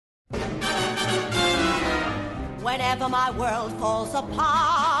Whenever my world falls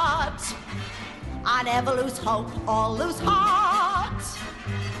apart, I never lose hope or lose heart.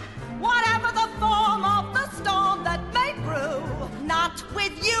 Whatever the form of the storm that may brew, not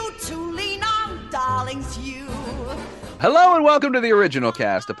with you to lean on, darlings, you. Hello and welcome to The Original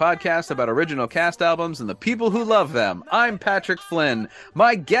Cast, a podcast about original cast albums and the people who love them. I'm Patrick Flynn.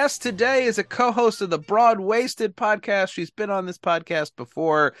 My guest today is a co-host of the Broadwasted podcast. She's been on this podcast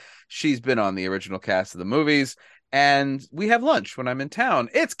before. She's been on the original cast of the movies. And we have lunch when I'm in town.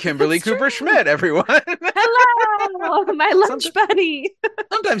 It's Kimberly Cooper Schmidt, everyone. Hello, my lunch buddy.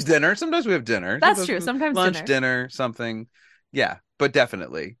 Sometimes dinner. Sometimes we have dinner. That's true. Sometimes lunch, dinner, something. Yeah, but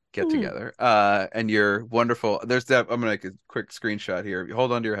definitely get together. And you're wonderful. I'm gonna make a quick screenshot here.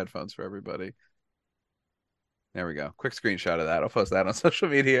 Hold on to your headphones for everybody. There we go. Quick screenshot of that. I'll post that on social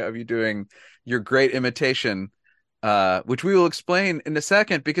media of you doing your great imitation, which we will explain in a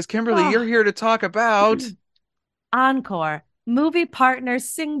second. Because Kimberly, you're here to talk about Encore. Movie partners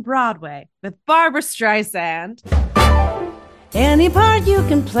sing Broadway with Barbra Streisand. Any part you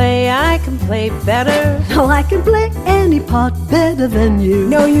can play, I can play better. Oh, I can play any part better than you.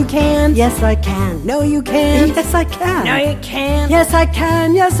 No, you can. Yes, I can. No, you can. Yes, I can. No, you can. Yes, I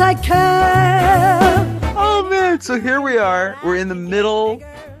can. Yes, I can. Oh, man. So here we are. We're in the middle.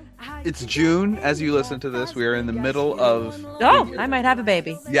 It's June. As you listen to this, we are in the middle of... Oh, I might have a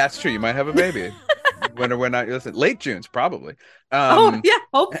baby. Yeah, it's true. You might have a baby. When or when not, listen, late June's probably.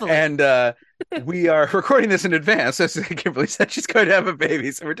 Hopefully. And we are recording this in advance. As Kimberly said, she's going to have a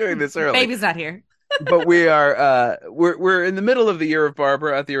baby, so we're doing this early. Baby's not here. But we are we're in the middle of the year of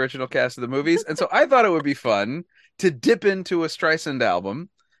Barbra at the original cast of the movies, and so I thought it would be fun to dip into a Streisand album,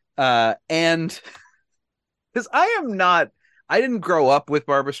 and because I didn't grow up with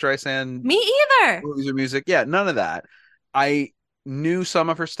Barbra Streisand. Me either. Movies or music, yeah, none of that. I knew some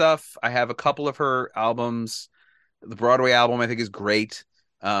of her stuff. I have a couple of her albums. The Broadway album I think is great.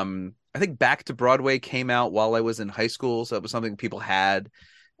 I think Back to Broadway came out while I was in high school, so it was something people had.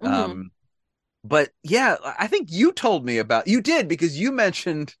 But yeah, I think you told me about, you did, because you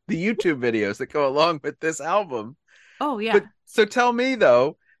mentioned the YouTube videos that go along with this album. Oh yeah. But, so tell me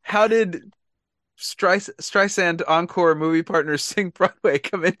though, how did Streisand Encore movie partners sing Broadway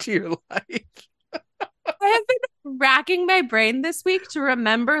come into your life? I have been racking my brain this week to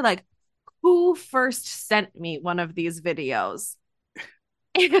remember like who first sent me one of these videos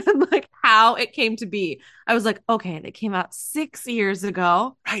and like how it came to be. I was like, okay, they came out 6 years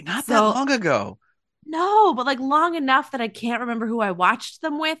ago. Right, not that long ago. No, but like long enough that I can't remember who I watched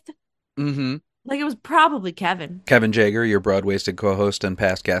them with. Mm-hmm. Like it was probably Kevin. Kevin Jager, your Broadwasted co-host and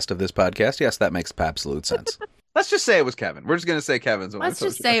past guest of this podcast. Yes, that makes absolute sense. Let's just say it was Kevin. We're just going to say Kevin's. Let's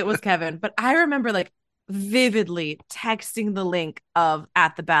just say it was Kevin. But I remember like vividly texting the link of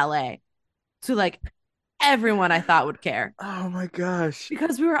At the Ballet to like everyone I thought would care. Oh my gosh.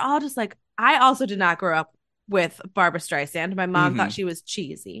 Because we were all just like, I also did not grow up with Barbra Streisand. My mom thought she was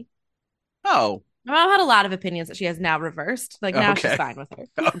cheesy. Oh. My mom had a lot of opinions that she has now reversed. Like now she's fine with her.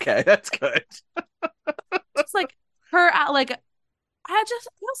 Okay, that's good. Just like her, like I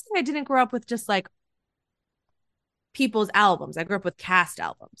didn't grow up with just like people's albums. I grew up with cast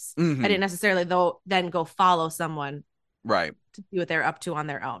albums. I didn't necessarily then go follow someone right to see what they're up to on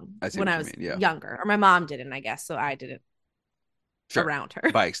their own when I was mean, younger. Or my mom didn't, I guess, so I didn't around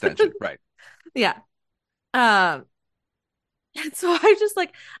her. By extension, right. Yeah. And so I just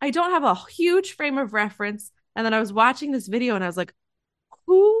like, I don't have a huge frame of reference. And then I was watching this video and I was like,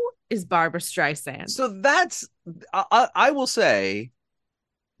 who is Barbra Streisand? So that's, I will say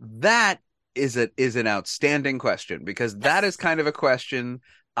that is an outstanding question, because that is kind of a question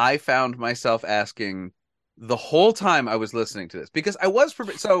I found myself asking the whole time I was listening to this, because I was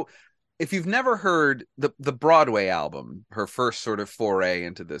so if you've never heard the Broadway album, her first sort of foray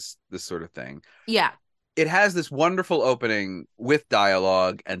into this sort of thing. Yeah. It has this wonderful opening with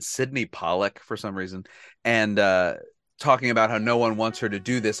dialogue and Sydney Pollack for some reason, and talking about how no one wants her to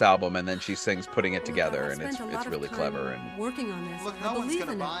do this album, and then she sings Putting It Together, and it's really clever and working on this. Look, no one's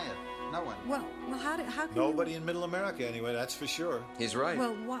gonna buy it. No one. Well, how can nobody in Middle America anyway. That's for sure. He's right.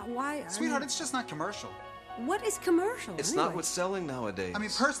 Well, why? Sweetheart, it's just not commercial. What is commercial? It's anyway? not what's selling nowadays. I mean,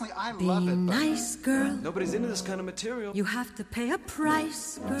 personally, I Be love it. But nice, girl. Nobody's into this kind of material. You have to pay a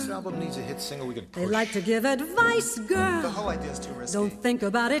price, girl. this album needs a hit single we can push. They like to give advice, girl. The whole idea is too risky. Don't think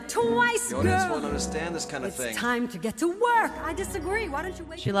about it twice, The audience girl. won't understand this kind of It's thing. time to get to work. I disagree. Why don't you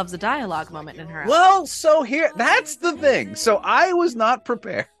wait? She loves a dialogue moment in her. well, so here, that's the thing. So I was not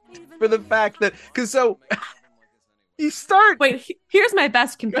prepared for the fact that, because so you start. Wait, here's my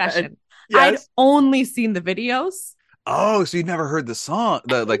best confession. Yes. I'd only seen the videos. Oh, so you never heard the song,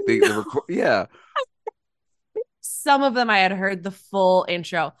 the record? Yeah. some of them I had heard the full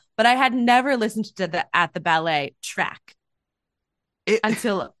intro, but I had never listened to the At the Ballet track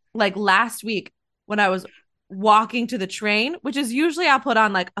until like last week when I was walking to the train, which is usually I'll put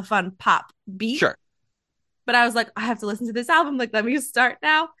on like a fun pop beat. Sure. But I was like, I have to listen to this album. Like, let me start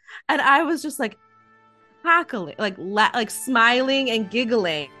now. And I was just like cackling, like smiling and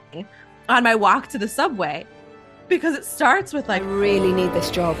giggling on my walk to the subway because it starts with like, I really need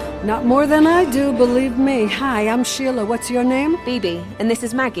this job. Not more than I do, believe me. Hi, I'm Sheila. What's your name? Phoebe, and this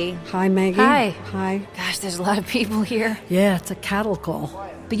is Maggie. Hi, Maggie. Hi. Hi. Gosh, there's a lot of people here. Yeah, it's a cattle call.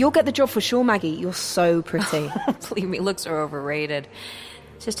 But you'll get the job for sure, Maggie. You're so pretty. Believe me, looks are overrated.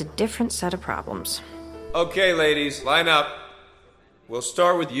 It's just a different set of problems. Okay, ladies, line up. We'll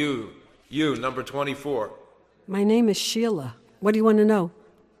start with you. You, number 24. My name is Sheila. What do you want to know?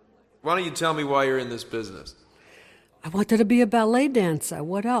 Why don't you tell me why you're in this business? I wanted to be a ballet dancer.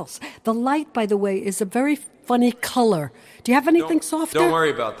 What else? The light, by the way, is a very funny color. Do you have anything softer? Don't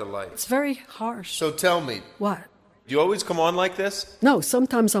worry about the lights. It's very harsh. So tell me, What? do you always come on like this? No,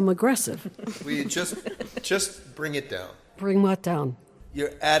 sometimes I'm aggressive. Will you just bring it down? Bring what down?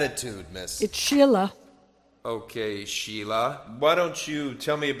 Your attitude, miss. It's Sheila. Okay, Sheila. Why don't you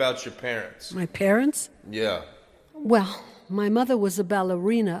tell me about your parents? My parents? Yeah. Well, my mother was a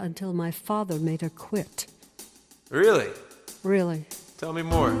ballerina until my father made her quit. Really? Really. Tell me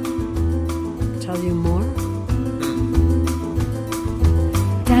more. Tell you more?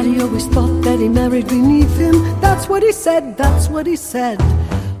 Daddy always thought that he married beneath him. That's what he said. That's what he said.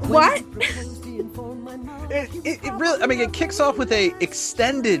 what? It really, I mean, it kicks off with a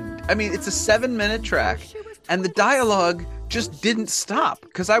extended, I mean, it's a 7-minute track, and the dialogue just didn't stop,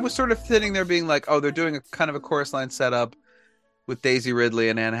 because I was sort of sitting there being like, oh, they're doing a kind of a chorus line setup with Daisy Ridley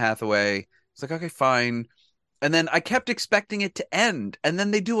and Anne Hathaway. It's like, okay, fine. And then I kept expecting it to end, and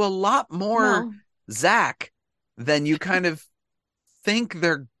then they do a lot more Zach than you kind of think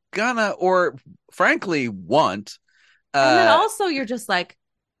they're gonna, or frankly want. And then also you're just like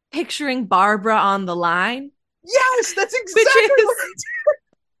picturing Barbra on the line. Yes, that's exactly what I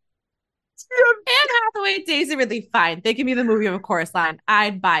did. Anne Hathaway, Daisy Ridley, fine. They give me the movie of a chorus line.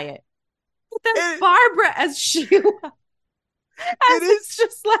 I'd buy it. But then Barbra as Sheila. As it's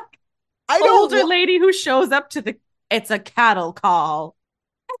just like older lady who shows up to it's a cattle call.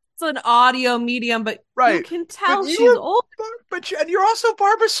 It's an audio medium, but you can tell she's old. And you're also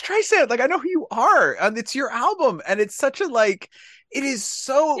Barbra Streisand. Like, I know who you are, and it's your album, and it's such a like. It is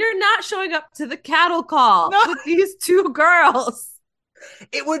so. You're not showing up to the cattle call with these two girls.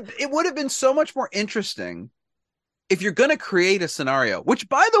 It would have been so much more interesting if you're going to create a scenario, which,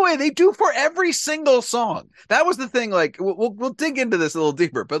 by the way, they do for every single song. That was the thing. Like, we'll dig into this a little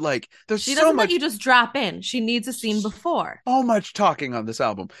deeper, but like, there's she so doesn't much. let you just drop in. She needs a scene before. So much talking on this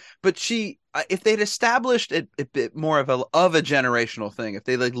album, but if they'd established it a bit more of a generational thing, if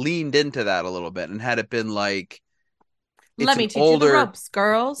they like leaned into that a little bit and had it been like, let me teach you the ropes,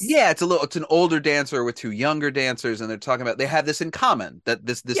 girls. Yeah, it's an older dancer with two younger dancers, and they're talking about, they have this in common, that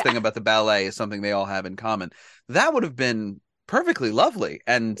this thing about the ballet is something they all have in common. That would have been perfectly lovely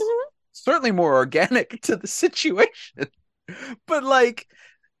and certainly more organic to the situation. But like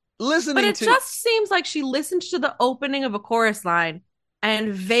listening it just seems like she listened to the opening of a chorus line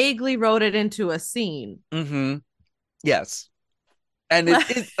and vaguely wrote it into a scene. Mm-hmm. Yes. And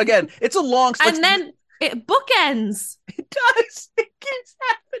again, it's a long and then it bookends. It does. It keeps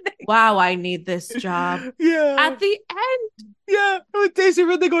happening. Wow, I need this job. Yeah. At the end. Yeah. With Daisy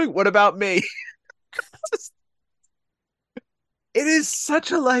Ridley going, what about me? It is such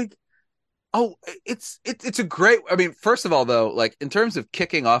a like, it's a great, I mean, first of all, though, like in terms of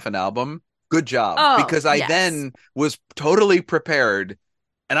kicking off an album, good job. Because I then was totally prepared.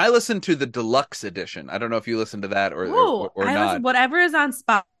 And I listened to the deluxe edition. I don't know if you listened to that or not. Whatever is on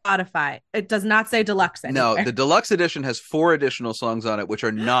Spotify. It does not say deluxe anywhere. No, the deluxe edition has 4 additional songs on it, which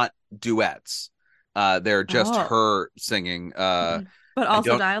are not duets. They're just her singing. But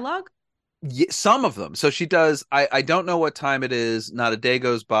also dialogue? Yeah, some of them. So she does, I don't know what time it is, Not a Day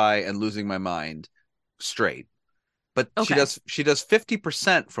Goes By, and Losing My Mind straight. But she does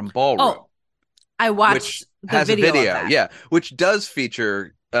 50% from Ballroom. Oh, I watched the video. Yeah, which does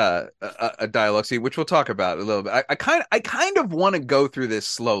feature a dialogue scene, which we'll talk about a little bit. I kind of want to go through this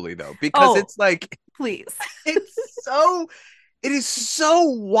slowly though, because it's like, please, it is so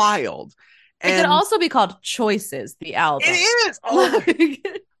wild. And it could also be called Choices, the album. It is. Oh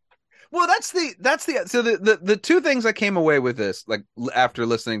well, that's the two things I came away with this, like after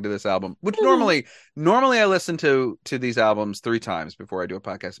listening to this album, which normally I listen to these albums 3 times before I do a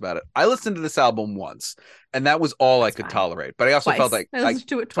podcast about it. I listened to this album once, and that was all I could tolerate. But I also felt like I listened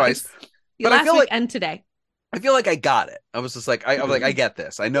to it twice. But last I feel week like and today. I feel like I got it. I was just like, I was like, I get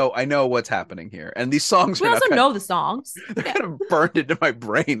this. I know what's happening here. And these songs We are also now know the songs. they're kind of burned into my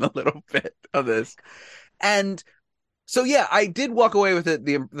brain a little bit of this. And so yeah, I did walk away with it.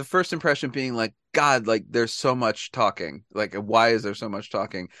 The first impression being like, God, like there's so much talking. Like, why is there so much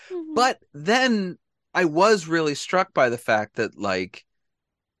talking? Mhm. But then I was really struck by the fact that like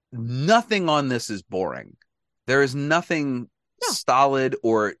nothing on this is boring. There is nothing solid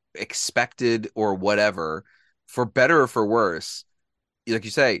or expected or whatever, for better or for worse. Like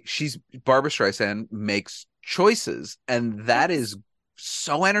you say, Barbra Streisand makes choices, and that is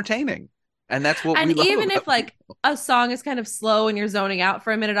so entertaining. And that's what we love. And even if about like a song is kind of slow and you're zoning out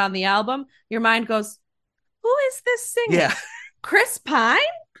for a minute on the album, your mind goes, who is this singing? Yeah. Chris Pine?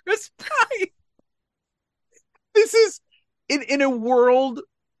 Chris Pine. This is in a world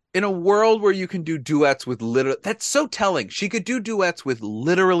where you can do duets with that's so telling. She could do duets with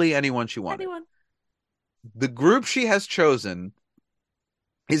literally anyone she wanted. The group she has chosen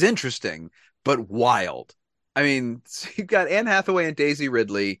is interesting, but wild. I mean, so you've got Anne Hathaway and Daisy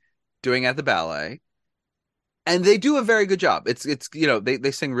Ridley doing At the Ballet, and they do a very good job. It's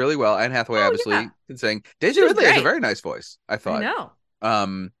they sing really well. Anne Hathaway obviously can sing. Daisy Ridley has a very nice voice, I thought. I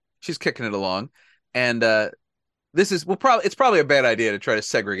know. She's kicking it along, and it's probably a bad idea to try to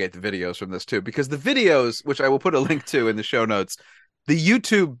segregate the videos from this too, because the videos, which I will put a link to in the show notes, the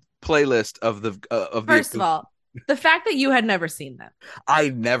YouTube playlist of First of all, the fact that you had never seen them. I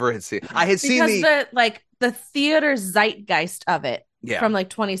never had seen. I had seen the theater zeitgeist of it from like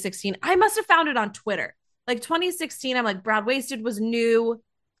 2016. I must have found it on Twitter. Like 2016, I'm like, Broad Wasted was new.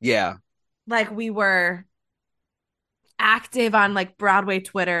 Yeah. Like we were active on like Broadway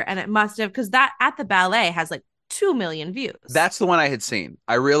Twitter, and it must have, because that At the Ballet has like 2 million views. That's the one I had seen.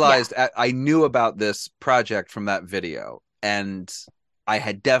 I realized I knew about this project from that video, and I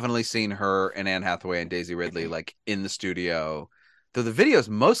had definitely seen her and Anne Hathaway and Daisy Ridley like in the studio. Though the video is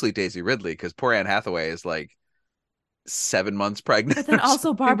mostly Daisy Ridley, because poor Anne Hathaway is like 7 months pregnant. But then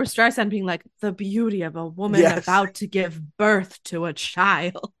also Barbra Streisand being like, the beauty of a woman about to give birth to a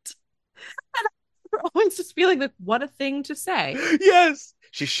child. And we're always just feeling like, what a thing to say. Yes.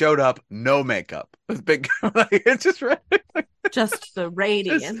 She showed up, no makeup. With big, it's just just the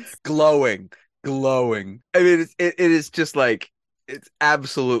radiance. Just glowing. I mean, it is just like, it's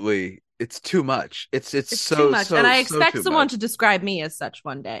absolutely, it's too much. It's so too much. So, and I expect so someone to describe me as such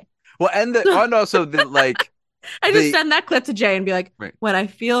one day. Well, and also the like, I just send that clip to Jay and be like, when I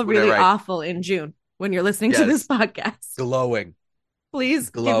feel really awful in June, when you're listening to this podcast, glowing. Please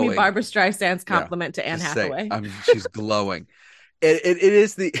give me Barbra Streisand's compliment to Anne Hathaway. She's glowing. It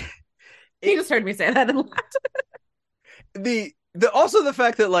is the. You just heard me say that and laughed. Also the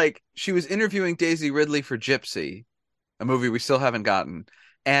fact that like she was interviewing Daisy Ridley for Gypsy, a movie we still haven't gotten,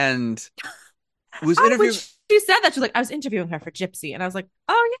 and was interviewing. She said that, she's like, I was interviewing her for Gypsy, and I was like,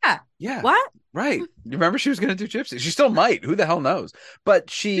 oh yeah, what? Right? You remember she was going to do Gypsy? She still might. Who the hell knows? But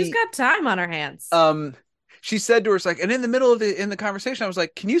she's got time on her hands. She said to her, like, and in the middle of the conversation, I was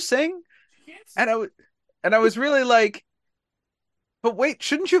like, "Can you sing?" Yes. And I was really like, but wait,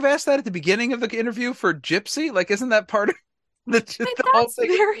 shouldn't you have asked that at the beginning of the interview for Gypsy? Like, isn't that part of the whole thing?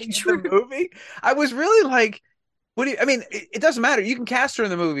 Very true. The movie. I was really like, what do you? I mean, it doesn't matter. You can cast her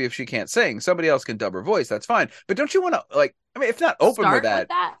in the movie if she can't sing. Somebody else can dub her voice. That's fine. But don't you want to like? I mean, if not open with that.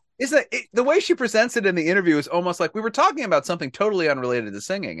 Is that the way she presents it in the interview is almost like we were talking about something totally unrelated to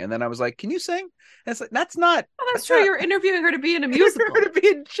singing, and then I was like, "Can you sing?" And it's like that's not. Oh, that's true. You're interviewing her to be in a musical. Her to be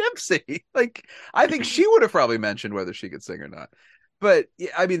in Gypsy. Like I think she would have probably mentioned whether she could sing or not. But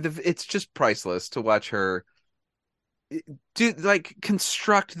I mean, it's just priceless to watch her do like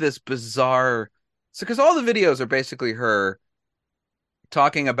construct this bizarre. So because all the videos are basically her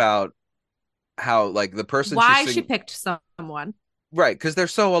talking about how like the person she picked someone. Right, because they're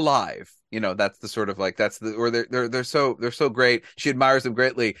so alive. You know, that's the sort of like they're so great. She admires them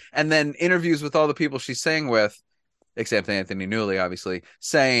greatly, and then interviews with all the people she's sang with, except Anthony Newley, obviously,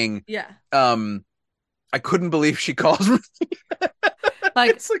 saying, I couldn't believe she calls me.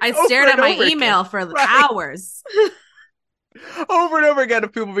 like I stared at my email for hours. Over and over again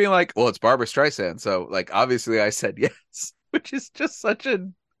of people being like, well, it's Barbra Streisand, so like obviously I said yes, which is just such a.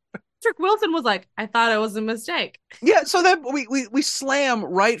 Patrick Wilson was like, I thought it was a mistake. Yeah, so then we slam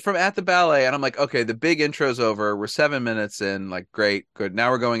right from At the Ballet, and I'm like, okay, the big intro's over. We're 7 minutes in, like, great, good. Now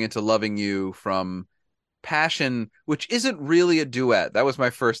we're going into Loving You from Passion, which isn't really a duet. That was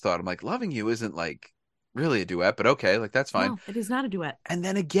my first thought. I'm like, Loving You isn't like really a duet, but okay, like that's fine. No, it is not a duet. And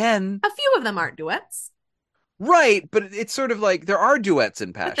then again, a few of them aren't duets. Right, but it's sort of like there are duets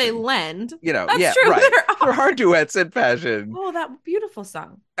in Passion. But they lend. You know, That's yeah, true. right. There There are duets in Passion. Oh, that beautiful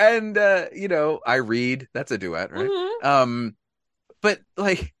song. And you know, I Read, that's a duet, right? Mm-hmm. But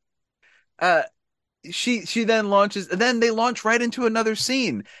like she then launches, and then they launch right into another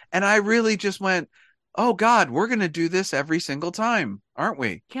scene. And I really just went, oh God, we're gonna do this every single time, aren't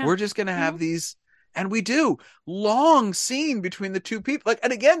we? Yeah. We're just gonna have these. And we do long scene between the two people. Like,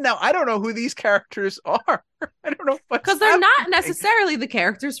 and again, now I don't know who these characters are. I don't know because they're not necessarily the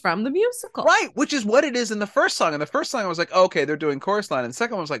characters from the musical, right? Which is what it is in the first song. In the first song, I was like, okay, they're doing chorus line, and the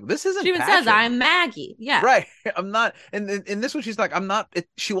second one was like, this isn't. She even Passion. says, "I'm Maggie." Yeah, right. I'm not. And in this one, she's like, I'm not.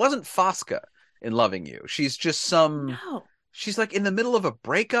 She wasn't Fosca in Loving You. She's just some. No. She's like in the middle of a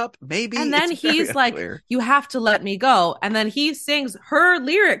breakup, maybe. And then he's like, "You have to let me go," and then he sings her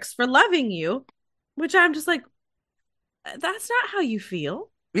lyrics for Loving You. Which I'm just like, that's not how you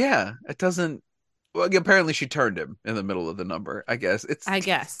feel. Yeah, it doesn't. Well, apparently she turned him in the middle of the number. I guess it's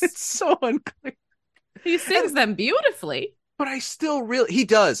so unclear. He sings them beautifully, but I still he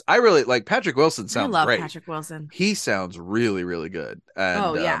does. I really like Patrick Wilson. Sounds I love great. Patrick Wilson. He sounds really, really good.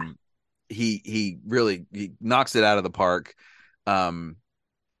 And, he really knocks it out of the park, and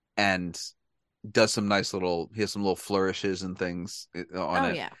does some nice he has some little flourishes and things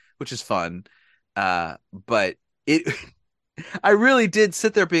on it, which is fun. But it I really did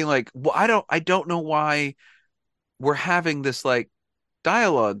sit there being like, well, I don't know why we're having this like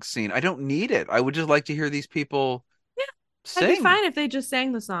dialogue scene. I don't need it. I would just like to hear these people sing. I'd be fine if they just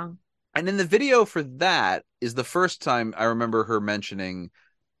sang the song. And in the video for that is the first time I remember her mentioning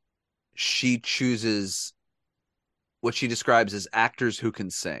she chooses what she describes as actors who can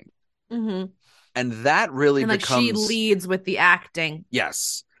sing. Mm-hmm. And that really becomes... she leads with the acting.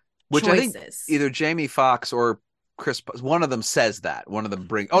 Yes. Which choices. I think either Jamie Foxx or Chris, one of them says that. One of them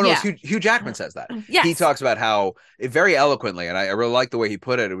it's Hugh Jackman says that. Yes. He talks about how, very eloquently, and I really like the way he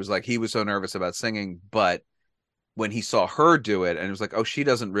put it. It was like he was so nervous about singing, but when he saw her do it, and it was like, oh, she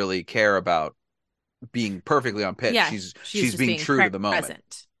doesn't really care about being perfectly on pitch. Yeah, she's being true to the moment.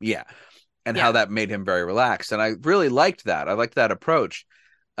 Present. Yeah. And how that made him very relaxed. And I really liked that. I liked that approach.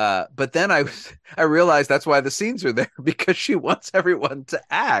 But then I realized that's why the scenes are there, because she wants everyone to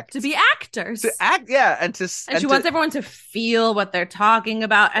act, to be actors, to act, and she wants everyone to feel what they're talking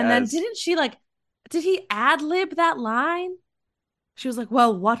about. And then did he ad lib that line? She was like,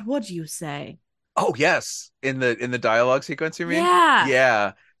 "Well, what would you say?" Oh yes, in the dialogue sequence, you mean?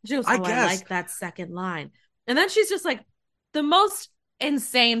 Yeah. She was, I like that second line, and then she's just like, the most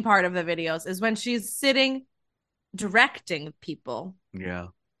insane part of the videos is when she's sitting directing people. Yeah.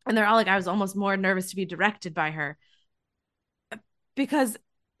 And they're all like, I was almost more nervous to be directed by her. Because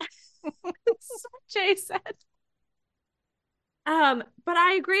Jay said. But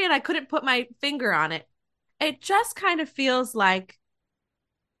I agree, and I couldn't put my finger on it. It just kind of feels like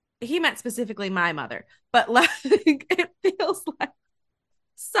he meant specifically my mother, but like it feels like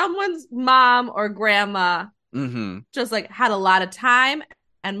someone's mom or grandma just like had a lot of time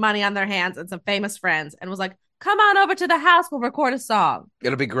and money on their hands and some famous friends and was like, come on over to the house, we'll record a song.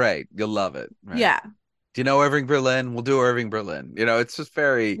 It'll be great. You'll love it. Right? Yeah. Do you know Irving Berlin? We'll do Irving Berlin. You know, it's just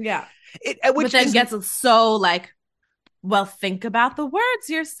very... Yeah. Which but then gets so like, well, think about the words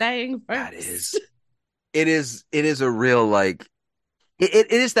you're saying first. It is a real like...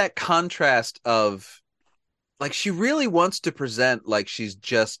 It is that contrast of... Like, she really wants to present like she's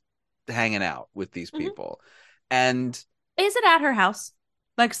just hanging out with these people. And... Is it at her house?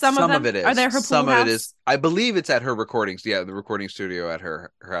 Like some of them, it is. Are there her pool some house? of it is. I believe it's at her recordings. Yeah, the recording studio at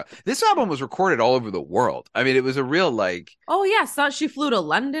her house. This album was recorded all over the world. I mean, it was a real like. Oh yeah, so she flew to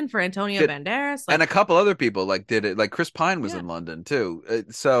London for Antonio Banderas, and a couple other people like did it. Like Chris Pine was in London too.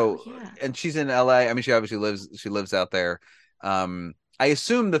 And she's in L.A. I mean, she obviously lives out there. I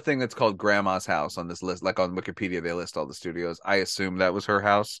assume the thing that's called Grandma's House on this list, like on Wikipedia, they list all the studios. I assume that was her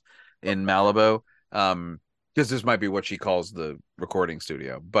house in Malibu. Because this might be what she calls the recording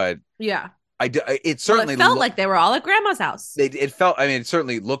studio, but it certainly felt like they were all at Grandma's house. It felt. I mean, it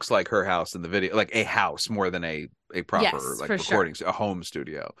certainly looks like her house in the video, like a house more than a proper recording, a home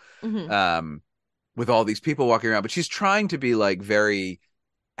studio, with all these people walking around. But she's trying to be like very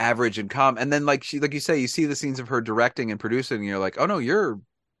average and calm, and then like you say, you see the scenes of her directing and producing, and you're like, oh no, you're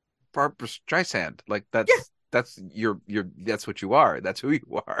Barbra Streisand. Like that's what you are. That's who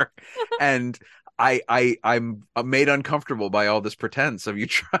you are, and. I'm made uncomfortable by all this pretense of you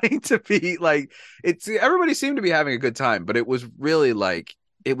trying to be like everybody seemed to be having a good time, but it was really like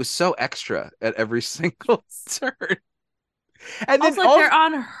it was so extra at every single turn. And also, they're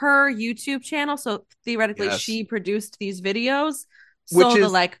on her YouTube channel, so theoretically she produced these videos. So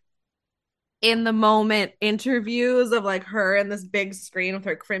in the moment interviews of like her in this big screen with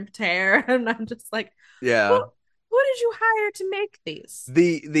her crimped hair, and I'm just like, Yeah. who did you hire to make these?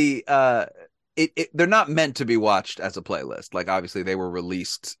 They're not meant to be watched as a playlist. Like obviously they were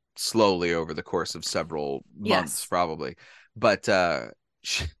released slowly over the course of several months, probably. But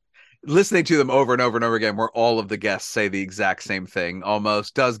listening to them over and over and over again, where all of the guests say the exact same thing,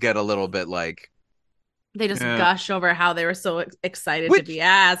 almost does get a little bit like they just gush over how they were so excited to be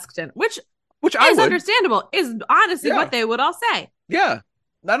asked, and which I is would. Understandable, is honestly what they would all say. Yeah.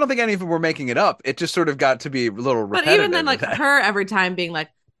 I don't think any of them were making it up. It just sort of got to be a little repetitive. But even then, like her every time being like,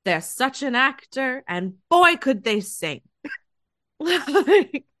 they're such an actor, and boy, could they sing.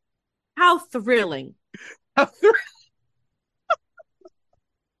 Like, how thrilling.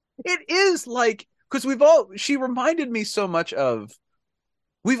 It is like, because she reminded me so much of,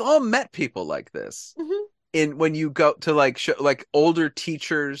 we've all met people like this. When you go to like like older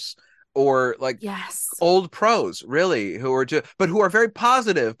teachers or like old pros, really, who are but who are very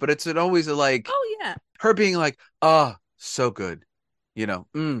positive, but it's always like, oh yeah, her being like, oh, so good, you know,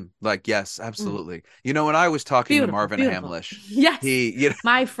 like, yes, absolutely. You know, when I was talking to Marvin Hamlish, yes,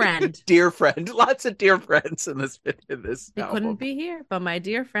 my friend, dear friend, lots of dear friends in this he album. couldn't be here, but my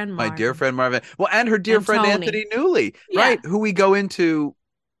dear friend Marvin, well, and her dear friend Tony. Anthony Newley, right, who we go into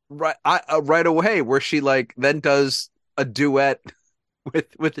right away, where she like then does a duet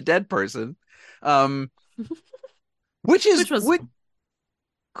with the dead person, which was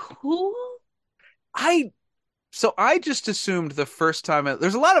cool. I just assumed the first time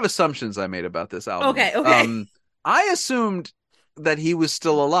there's a lot of assumptions I made about this album. Okay. I assumed that he was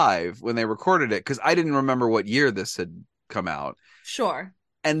still alive when they recorded it, because I didn't remember what year this had come out. Sure.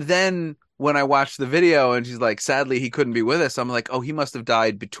 And then when I watched the video and she's like, sadly he couldn't be with us, I'm like, oh, he must have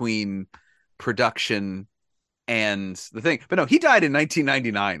died between production and the thing. But no, he died in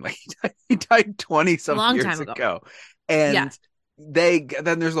 1999. Like he died 20 some years ago. And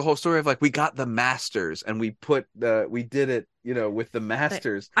then there's the whole story of like, we got the masters and we did it, you know, with the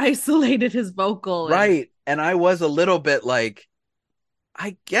masters. They isolated his vocal. Right. And I was a little bit like,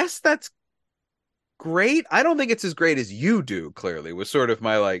 I guess that's great. I don't think it's as great as you do, clearly, was sort of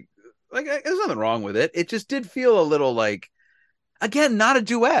my like there's nothing wrong with it. It just did feel a little like, again, not a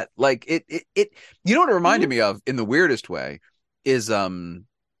duet. Like it you know what it reminded me of in the weirdest way is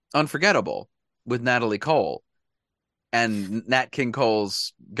Unforgettable with Natalie Cole and Nat King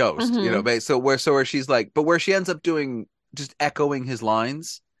Cole's Ghost, you know, so where she's like, but where she ends up doing just echoing his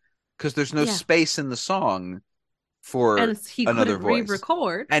lines because there's no space in the song for another voice.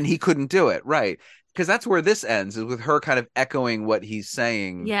 Re-record. And he couldn't do it, right? Because that's where this ends, is with her kind of echoing what he's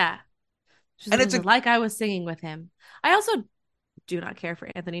saying. Yeah. And it's like I was singing with him. I also do not care for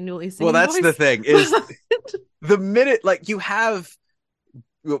Anthony Newley's singing. Well, that's the thing, is the minute, like, you have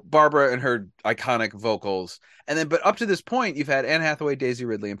Barbra and her iconic vocals, and then, but up to this point, you've had Anne Hathaway, Daisy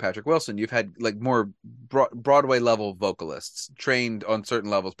Ridley, and Patrick Wilson. You've had like more Broadway level vocalists trained on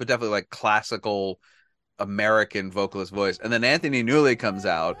certain levels, but definitely like classical American vocalist voice. And then Anthony Newley comes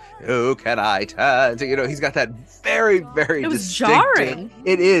out, who can I turn to? You know, he's got that very, very jarring.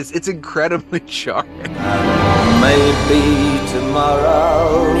 It is. It's incredibly jarring. Maybe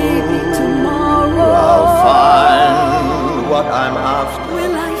tomorrow I'll find what I'm after.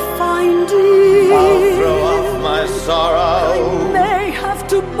 Will I find it? I'll throw off my sorrow. I may have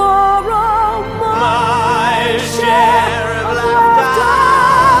to borrow my share of laughter.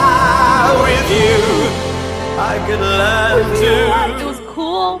 With you I could learn to. It was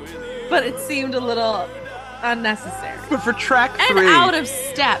cool, but it seemed a little unnecessary. But for track 3, and out of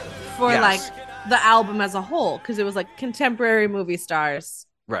step for like the album as a whole, because it was like contemporary movie stars,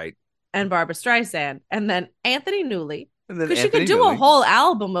 right, and Barbra Streisand, and then Anthony Newley, because she could do a whole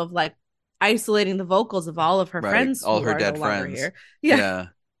album of like isolating the vocals of all of her friends, all her dead friends. Here. Yeah.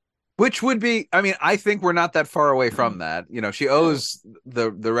 Which would be, I mean, I think we're not that far away from that. You know, she owes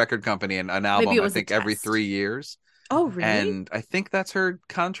the record company an album, I think, every 3 years. Oh, really? And I think that's her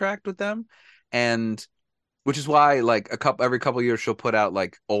contract with them. And which is why, like, every couple of years, she'll put out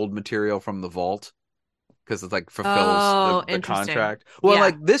like old material from the vault, because it's like fulfills the contract. Well,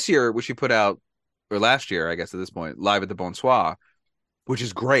 like this year, which she put out, or last year, I guess at this point, Live at the Bonsoir, which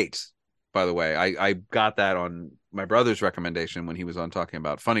is great, by the way. I got that on my brother's recommendation when he was on talking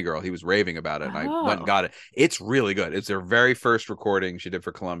about Funny Girl. He was raving about it, and I went and got it. It's really good. It's their very first recording she did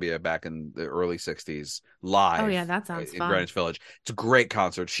for Columbia back in the early 60s, live. Oh yeah, that sounds in fun. Greenwich Village. It's a great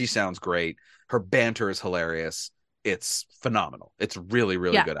concert. She sounds great. Her banter is hilarious. It's phenomenal. It's a really,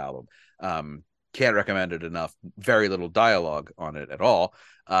 really good album. Can't recommend it enough. Very little dialogue on it at all,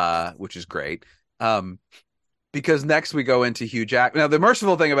 which is great. because next we go into Hugh Jack. Now, the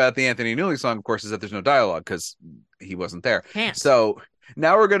merciful thing about the Anthony Newley song, of course, is that there's no dialogue because he wasn't there. Can't. So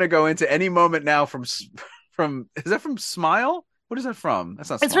now we're going to go into any moment now from is that from Smile? What is that from? That's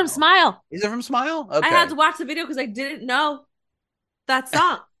not. It's from Smile. Is it from Smile? Okay. I had to watch the video because I didn't know that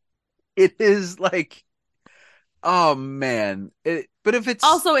song. It is like, oh man! But if it's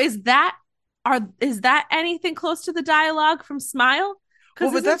also, is that anything close to the dialogue from Smile?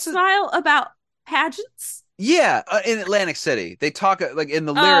 Because that's Smile about pageants. Yeah, in Atlantic City, they talk like in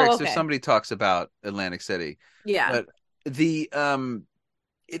the lyrics. If somebody talks about Atlantic City, yeah. But the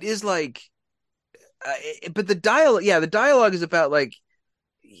it is like, but the dialogue, the dialogue is about like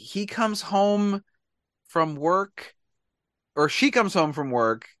he comes home from work, or she comes home from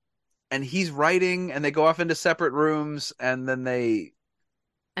work, and he's writing, and they go off into separate rooms, and then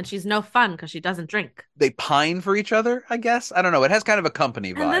and she's no fun because she doesn't drink. They pine for each other, I guess. I don't know. It has kind of a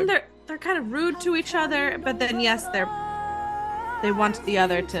company vibe. And then they're kind of rude to each other, but then yes, they want the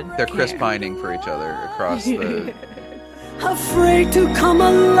other to. They're Chris pining for each other across the. Afraid to come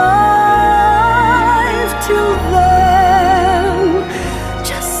alive till then.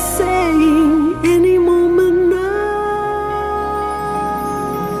 Just saying any moment now.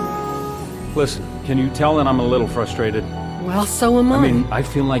 Listen, can you tell that I'm a little frustrated? Well, so am I. I mean, I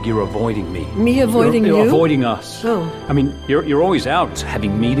feel like you're avoiding me. Me avoiding you're you? Avoiding us. Oh. I mean, you're always out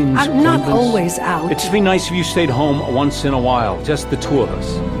having meetings. I'm not always out. It'd just be nice if you stayed home once in a while, just the two of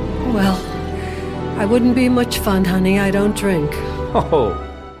us. Well, I wouldn't be much fun, honey. I don't drink. Oh.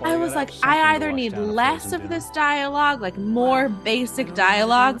 I was like, I either need less of this dialogue, like more basic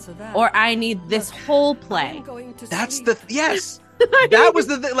dialogue, or I need this whole play. That's yes. That was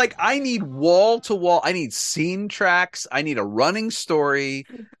the thing. Like, I need wall to wall. I need scene tracks. I need a running story.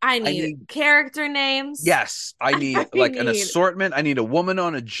 I need character names. Yes. I need an assortment. I need a woman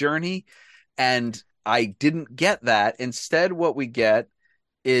on a journey. And I didn't get that. Instead, what we get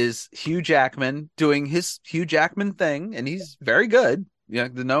is Hugh Jackman doing his Hugh Jackman thing. And he's very good. Yeah.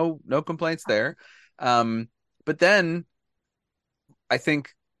 No complaints there. But then I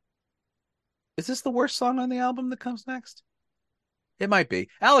think, is this the worst song on the album that comes next? It might be.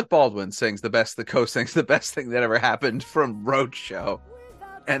 Alec Baldwin co-sings the best thing that ever happened from Roadshow.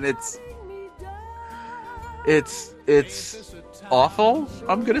 And it's awful,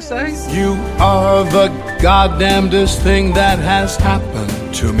 I'm gonna say. You are the goddamnedest thing that has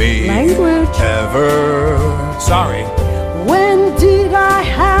happened to me. Language. Ever. Sorry. When did I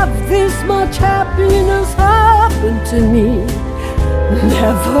have this much happiness happen to me?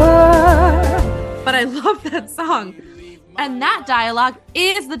 Never. But I love that song. And that dialogue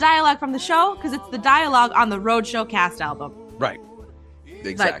is the dialogue from the show because it's the dialogue on the Roadshow cast album. Right.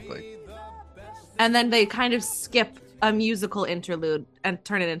 Exactly. And then they kind of skip a musical interlude and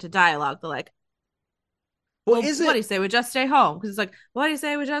turn it into dialogue. They're like, what do you say we just stay home? Because it's like, what do you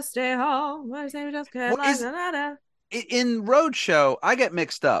say we just stay home? What do you say we just get in Roadshow, I get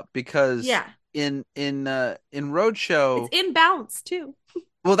mixed up because in Roadshow, it's in Bounce too.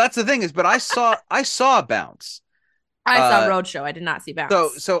 Well, that's the thing but I saw Bounce. I saw Roadshow. I did not see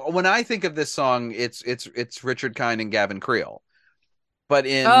Bounce. So when I think of this song, it's Richard Kind and Gavin Creel. But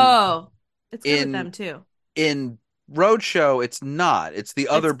it's good with them too. In Roadshow, it's not. It's the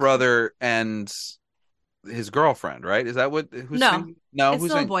other brother and his girlfriend, right? Is that who's singing? No, it's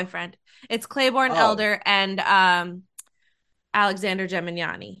still a boyfriend. It's Claiborne Elder and Alexander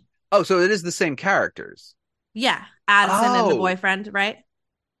Geminiani. Oh, so it is the same characters. Yeah, Addison and the boyfriend, right?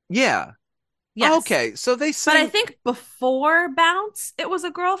 Yeah. Yes. Okay, so they sing... But I think before Bounce, it was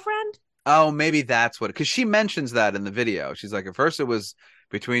a girlfriend. Oh, maybe that's what... Because she mentions that in the video. She's like, at first it was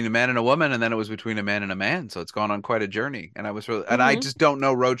between a man and a woman, and then it was between a man and a man. So it's gone on quite a journey. And I was really... And I just don't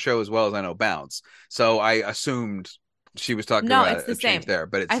know Roadshow as well as I know Bounce. So I assumed she was talking about it's the same there.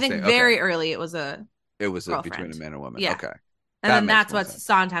 But it's I think very early it was between a man and a woman. Yeah. Okay. And then that's what's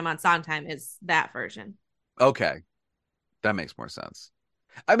Sondheim on Sondheim is that version. Okay. That makes more sense.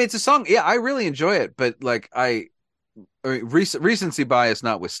 I mean, it's a song. Yeah, I really enjoy it, but like recency bias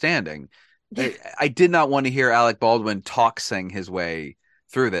notwithstanding, I did not want to hear Alec Baldwin sing his way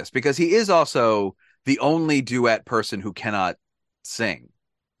through this because he is also the only duet person who cannot sing.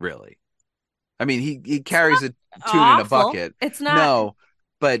 Really, I mean, he carries a tune awful. In a bucket. It's not. No,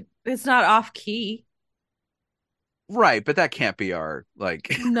 but it's not off key. Right, but that can't be our that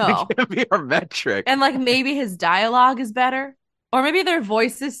can't be our metric. And like maybe his dialogue is better. Or maybe their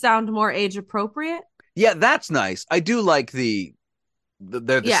voices sound more age appropriate. Yeah, that's nice. I do like they're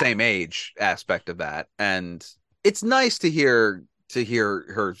the same age aspect of that, and it's nice to hear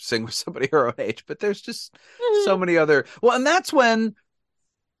her sing with somebody her own age. But there's just so many other. Well, and that's when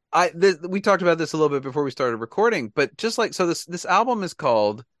We talked about this a little bit before we started recording, but just like so, this album is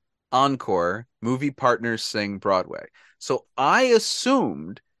called Encore: Movie Partners Sing Broadway. So I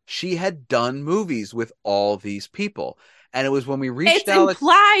assumed she had done movies with all these people, and it was when we reached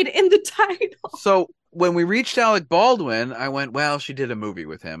implied in the title. So when we reached Alec Baldwin, I went, well, she did a movie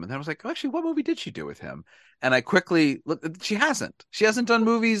with him, and then I was like, oh, actually, what movie did she do with him? And I quickly looked. She hasn't done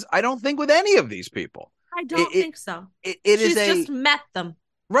movies, I don't think, with any of these people. I don't think so. She's just met them.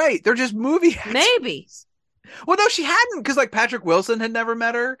 Right. They're just movie actors. Maybe. Well, no, she hadn't, because like Patrick Wilson had never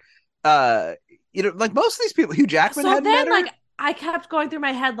met her. Like most of these people, Hugh Jackman hadn't met her. Like I kept going through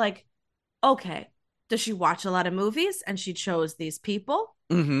my head, like, okay, does she watch a lot of movies and she chose these people?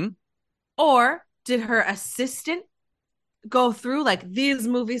 Mm-hmm. Or did her assistant go through like these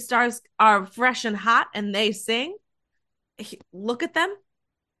movie stars are fresh and hot and they sing? Look at them.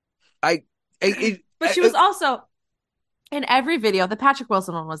 But she was also in every video. The Patrick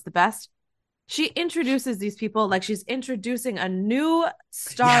Wilson one was the best. She introduces these people like she's introducing a new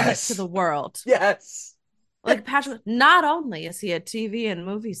starlet to the world. Yes. Like Patrick, not only is he a TV and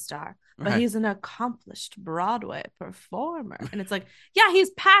movie star, but he's an accomplished Broadway performer. And it's like, yeah, he's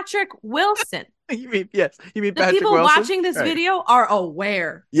Patrick Wilson. You mean Patrick Wilson? The people watching this video are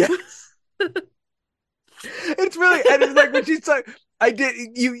aware. Yes. It's really, and it's like when she's like,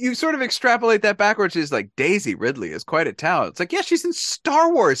 you sort of extrapolate that backwards. Is like Daisy Ridley is quite a talent. It's like, yeah, she's in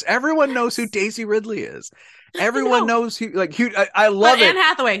Star Wars. Everyone knows who Daisy Ridley is. Everyone knows who, like, Hugh. I love it. Anne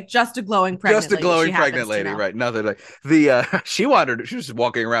Hathaway, just a glowing pregnant lady. Right? Nothing like she was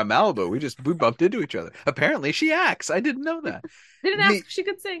walking around Malibu. We bumped into each other. Apparently, she acts. I didn't know that. Didn't ask if she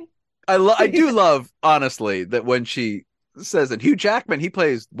could sing. I do love, honestly, that when she says that Hugh Jackman, he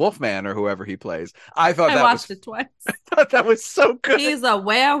plays Wolfman or whoever he plays. I watched it twice. I thought that was so good. He's a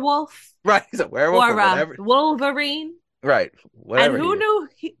werewolf. Right, he's a werewolf or whatever. Wolverine. Right. Whatever. And who knew?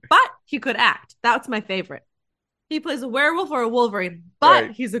 But he could act. That's my favorite. He plays a werewolf or a Wolverine,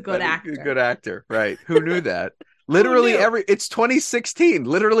 but he's a good actor. Good actor, right? Who knew that? Literally it's 2016.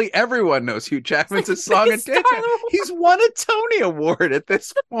 Literally everyone knows Hugh Jackman's a song and dance. He's won a Tony Award at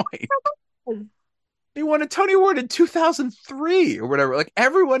this point. He won a Tony Award in 2003 or whatever. Like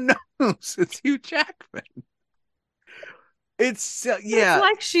everyone knows it's Hugh Jackman. It's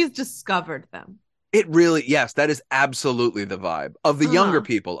like she's discovered them. It really, yes, that is absolutely the vibe of the younger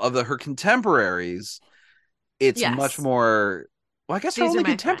people, of her contemporaries. It's much more. Well, I guess her only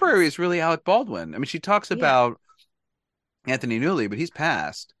contemporary is really Alec Baldwin. I mean, she talks about Anthony Newley, but he's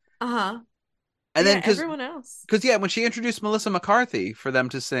passed. And then everyone else. Because when she introduced Melissa McCarthy for them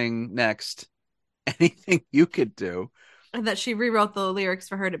to sing next, Anything You Could Do, and that she rewrote the lyrics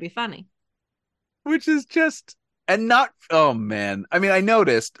for her to be funny, which is just not. Oh man, I mean, I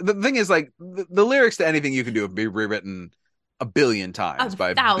noticed the thing is like the lyrics to Anything You Could Do have been rewritten a billion times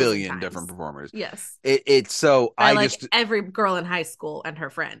by a billion different performers. Yes. It's so by every girl in high school and her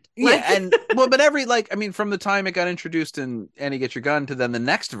friend. Yeah, and but every from the time it got introduced in Annie Get Your Gun to then the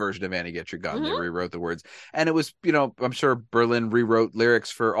next version of Annie Get Your Gun, they rewrote the words. And it was, I'm sure Berlin rewrote lyrics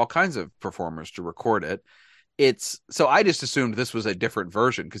for all kinds of performers to record it. So I just assumed this was a different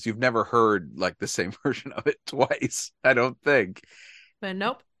version because you've never heard like the same version of it twice, I don't think. But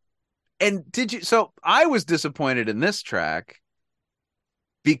nope. And so I was disappointed in this track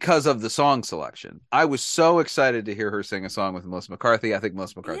because of the song selection. I was so excited to hear her sing a song with Melissa McCarthy. I think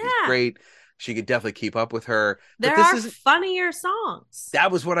Melissa McCarthy's great. She could definitely keep up with her. There are funnier songs. That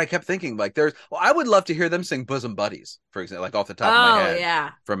was what I kept thinking. Like I would love to hear them sing Bosom Buddies, for example, like off the top of my head.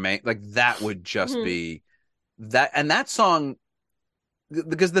 Yeah. From Maine. Like that would just be that. And that song,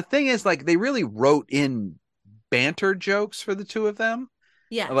 because the thing is like they really wrote in banter jokes for the two of them.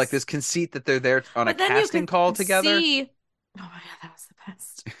 Yeah, like this conceit that they're there on a casting call together. Oh my god, that was the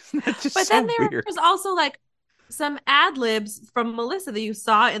best. But then there was also like some ad libs from Melissa that you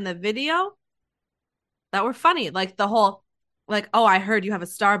saw in the video that were funny, like the whole, like, oh, I heard you have a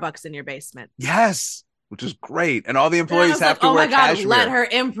Starbucks in your basement. Yes, which is great, and all the employees have to wear cashmere. Let her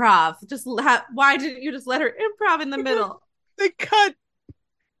improv. Why didn't you just let her improv in the middle? They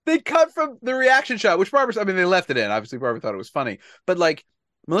cut from the reaction shot, which Barbra. I mean, they left it in. Obviously, Barbra thought it was funny, but like.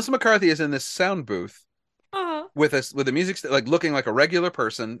 Melissa McCarthy is in this sound booth with a music like looking like a regular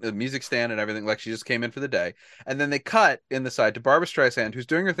person, a music stand and everything, like she just came in for the day. And then they cut in the side to Barbra Streisand, who's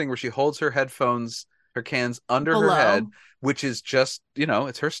doing her thing where she holds her headphones, her cans under her head, which is just,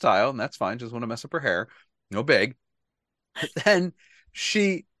 it's her style, and that's fine. Just want to mess up her hair, no big. But then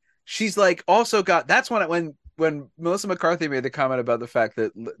she's like also got. That's when Melissa McCarthy made the comment about the fact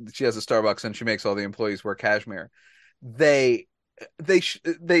that she has a Starbucks and she makes all the employees wear cashmere. They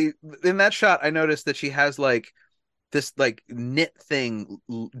in that shot I noticed that she has like this like knit thing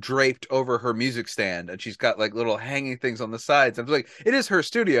draped over her music stand, and she's got like little hanging things on the sides. I'm like, it is her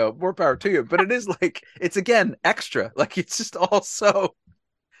studio, more power to you, but it is like, it's again extra, like it's just also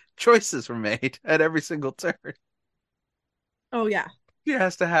choices were made at every single turn. Oh yeah, She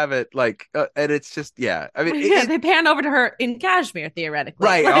has to have it like, and it's just, yeah. I mean, they pan over to her in cashmere theoretically,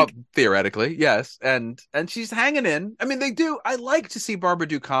 right? Like, theoretically, yes, and she's hanging in. I mean, they do. I like to see Barbra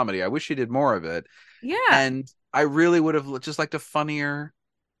do comedy. I wish she did more of it. yeah, And I really would have just liked a funnier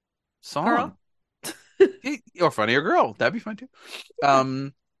song, or funnier girl. That'd be fun too. Yeah.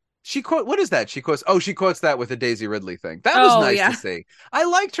 What is that? She quotes that with a Daisy Ridley thing. That was nice to see. I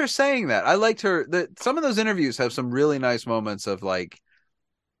liked her saying that. I liked her that some of those interviews have some really nice moments of like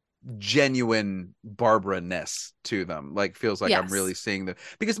genuine Barbara-ness to them. Like feels like I'm really seeing the,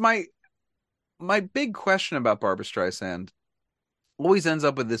 because my big question about Barbra Streisand always ends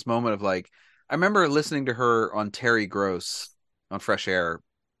up with this moment of like, I remember listening to her on Terry Gross on Fresh Air,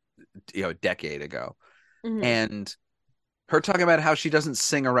 a decade ago, and her talking about how she doesn't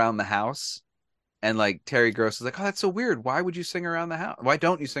sing around the house, and like Terry Gross is like, "Oh, that's so weird. Why would you sing around the house? Why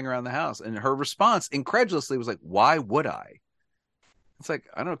don't you sing around the house?" And her response, incredulously, was like, "Why would I?" It's like,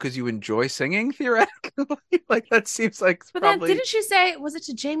 I don't know, because you enjoy singing theoretically. Like that seems like. But then didn't she say? Was it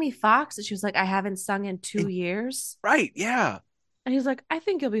to Jamie Foxx that she was like, "I haven't sung in 2 years"? Right? Yeah. And he's like, I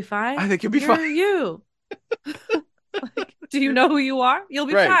think you'll be fine. I think you'll be fine. You. Like, do you know who you are? You'll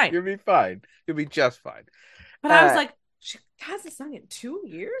be fine. You'll be fine. You'll be just fine. But I was like, she hasn't sung in 2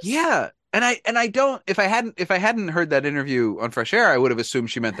 years? Yeah. And I don't, if I hadn't heard that interview on Fresh Air, I would have assumed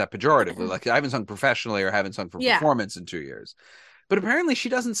she meant that pejoratively. Like, I haven't sung professionally or haven't sung for performance in 2 years. But apparently she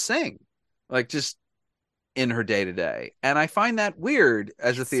doesn't sing, like just in her day to day. And I find that weird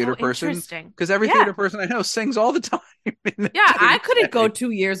as a theater person, because every theater person I know sings all the time. I couldn't go 2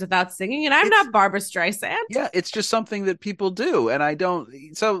 years without singing, and I'm not Barbra Streisand. Yeah, it's just something that people do, and I don't.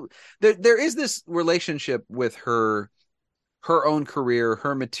 So there is this relationship with her own career,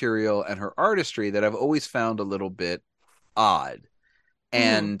 her material, and her artistry that I've always found a little bit odd.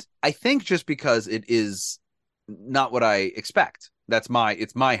 And I think just because it is not what I expect. It's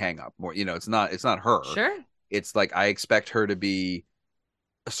my hang up more, it's not her. Sure. It's like, I expect her to be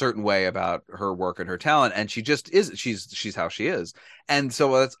a certain way about her work and her talent. And she just is, she's how she is. And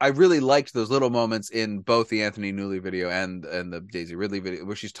so I really liked those little moments in both the Anthony Newley video and the Daisy Ridley video,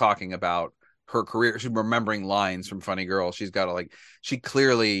 where she's talking about her career. She's remembering lines from Funny Girl. She's got she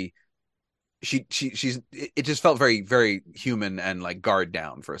clearly, it just felt very, very human and like guard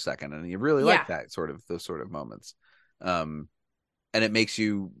down for a second. And you really like those sort of moments. And it makes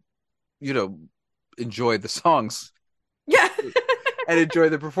you, enjoy the songs. Yeah. And enjoy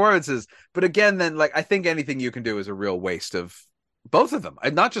the performances. But again, then like, I think anything you can do is a real waste of both of them.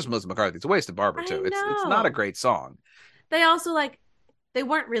 And not just Melissa McCarthy. It's a waste of Barbra too. It's not a great song. They also they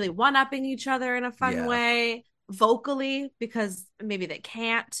weren't really one-upping each other in a fun way vocally, because maybe they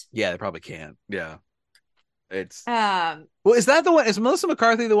can't. Yeah, they probably can't. Yeah. It's well, is Melissa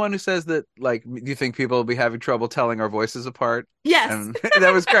McCarthy the one who says that, like, do you think people will be having trouble telling our voices apart? Yes. And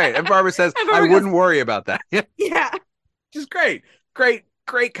that was great. And Barbra says, I wouldn't worry about that. Yeah. Just great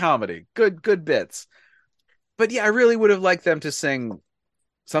comedy. Good bits. But yeah, I really would have liked them to sing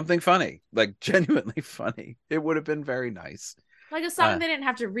something funny, like genuinely funny. It would have been very nice. Like a song they didn't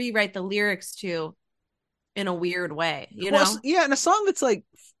have to rewrite the lyrics to in a weird way, know? Yeah, and a song that's like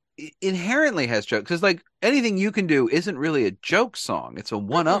inherently has jokes, because like Anything You Can Do isn't really a joke song. It's a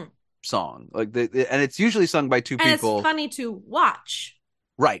one-up song. Like and it's usually sung by two people. It's funny to watch.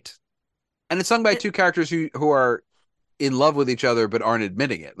 Right. And it's sung by two characters who are in love with each other but aren't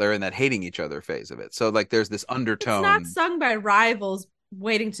admitting it. They're in that hating each other phase of it. So like there's this undertone. It's not sung by rivals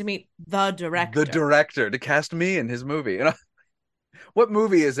waiting to meet the director. The director to cast me in his movie. What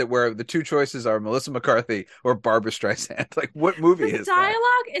movie is it where the two choices are Melissa McCarthy or Barbra Streisand? Like, what movie is that?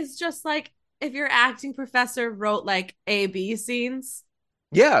 Dialogue is just like if your acting professor wrote like A-B scenes.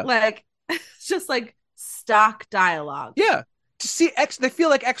 Yeah. Like, it's just stock dialogue. Yeah. To see they feel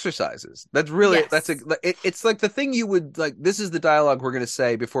like exercises. That's really, it's like the thing you would like, this is the dialogue we're going to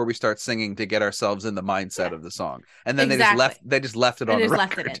say before we start singing to get ourselves in the mindset of the song. And then they just left it on the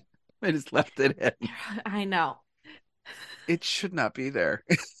record. They just left it in. I know. It should not be there.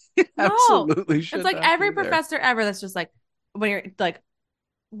 Absolutely should. It's like every professor ever that's just like, when you're like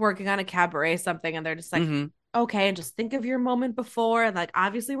working on a cabaret something and they're just like, okay, and just think of your moment before, and like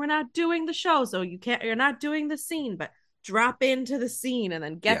obviously we're not doing the show, so you're not doing the scene, but drop into the scene and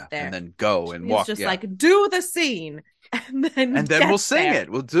then get there and then go and walk. It's just like, do the scene and then we'll sing it.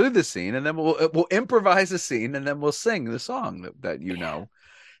 We'll do the scene and then we'll improvise a scene and then we'll sing the song that you know.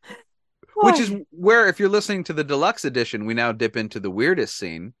 which is where, if you're listening to the deluxe edition, we now dip into the weirdest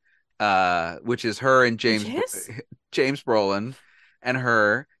scene, which is her and James Brolin and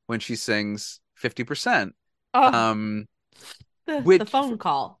her when she sings 50%. The phone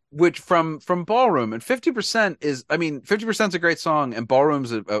call. Which from Ballroom, and 50% is, I mean, 50% is a great song, and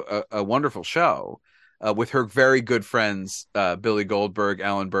Ballroom's a wonderful show. With her very good friends, Billy Goldberg,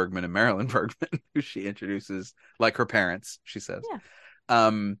 Alan Bergman, and Marilyn Bergman, who she introduces like her parents, she says.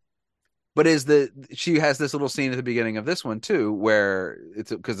 Yeah. But she has this little scene at the beginning of this one too, where it's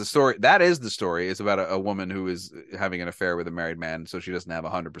because the story is about a woman who is having an affair with a married man, so she doesn't have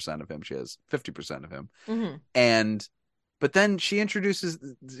 100% of him; she has 50% of him. Mm-hmm. But then she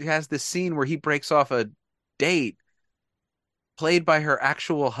has this scene where he breaks off a date played by her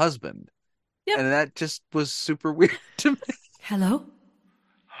actual husband. Yep. And that just was super weird to me. Hello?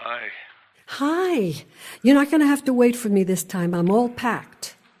 Hi. Hi. You're not going to have to wait for me this time. I'm all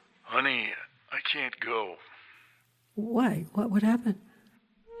packed. Honey, I can't go. Why? What happened?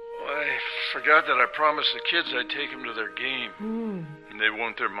 I forgot that I promised the kids I'd take them to their game. And they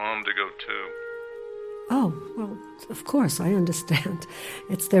want their mom to go too. Oh, well, of course, I understand.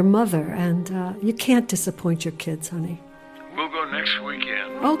 It's their mother, and you can't disappoint your kids, honey. We'll go next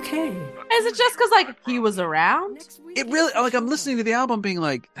weekend. Okay. Is it just because, like, he was around? It really, like, I'm listening to the album being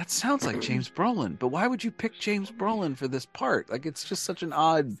like, that sounds like James Brolin, but why would you pick James Brolin for this part? Like, it's just such an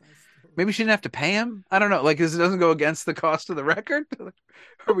odd... Maybe she didn't have to pay him? I don't know. Like, it doesn't go against the cost of the record?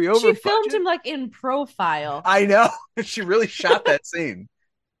 Are we over She filmed him, like, in profile. I know. She really shot that scene.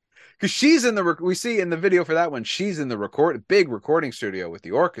 Because she's in we see in the video for that one, she's in the big recording studio with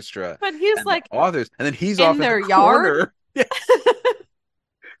the orchestra. But he's like authors, and then he's in off their in the yard. Corner. Yeah.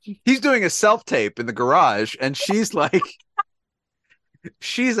 He's doing a self-tape in the garage, and she's like,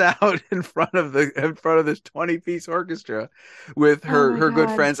 she's out in front of this 20-piece orchestra with her good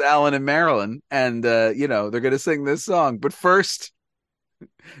friends Alan and Marilyn, and they're gonna sing this song. But first,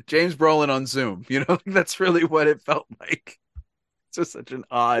 James Brolin on Zoom. That's really what it felt like. It's just such an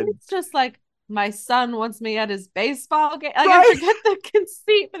odd. It's just like, my son wants me at his baseball game. Like, I forget the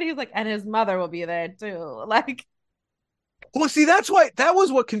conceit, but he's like, and his mother will be there too. Like, well, see, that was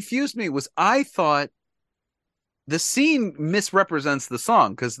what confused me. Was I thought the scene misrepresents the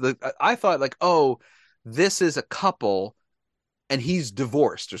song, because I thought like, oh, this is a couple and he's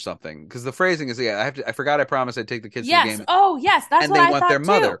divorced or something, because the phrasing is, I forgot I promised I'd take the kids to the game. Oh yes, that's and what they I want thought their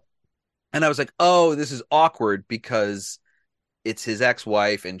mother too. And I was like, oh, this is awkward because it's his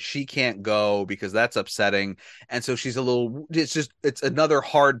ex-wife and she can't go because that's upsetting. And so she's it's another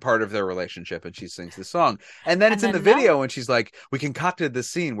hard part of their relationship, and she sings the song. And then it's in the video and she's like, we concocted this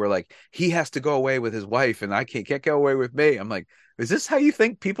scene where like he has to go away with his wife and I can't go away with me. I'm like, is this how you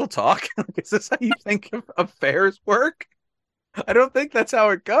think people talk? Is this how you think affairs work? I don't think that's how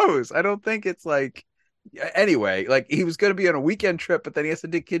it goes. I don't think it's like, anyway, like he was going to be on a weekend trip, but then he has to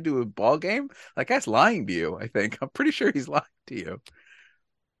take a kid to a ball game. Like, that's lying to you. I think I'm pretty sure he's lying to you.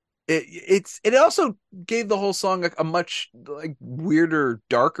 It also gave the whole song a much like weirder,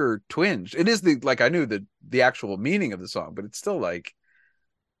 darker twinge. It is I knew the actual meaning of the song, but it's still like,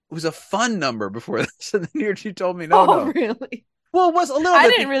 it was a fun number before this, and then you told me no. Really? Well, it was a little bit. I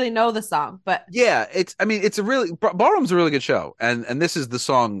didn't really know the song, but yeah, Ballroom's a really good show, and this is the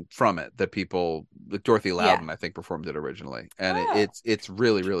song from it that Dorothy Loudon, I think, performed it originally, and it's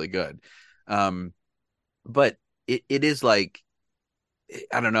really, really good. But it is like,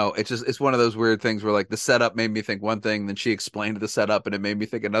 I don't know, it's one of those weird things where like the setup made me think one thing, then she explained the setup and it made me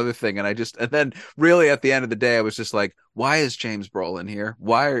think another thing, and then really at the end of the day I was just like, why is James Brolin here?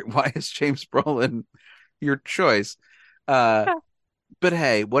 Why is James Brolin your choice? But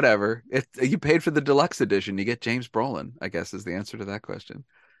hey, whatever. If you paid for the deluxe edition, you get James Brolin, I guess, is the answer to that question.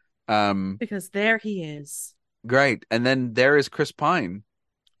 Because there he is. Great. And then there is Chris Pine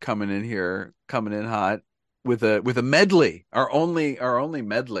coming in hot with a medley, our only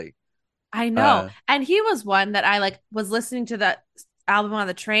medley. I know. And he was one that I was listening to that album on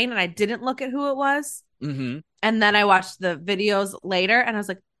the train and I didn't look at who it was. Mm-hmm. And then I watched the videos later and I was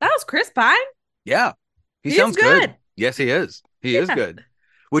like, that was Chris Pine? Yeah. He sounds good. Yes, he is. He is good.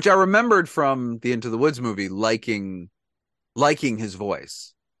 Which I remembered from the Into the Woods movie, liking his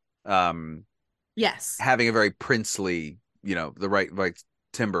voice. Yes. Having a very princely, the right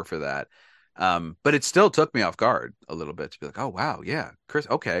timbre for that. But it still took me off guard a little bit to be like, oh wow, yeah, Chris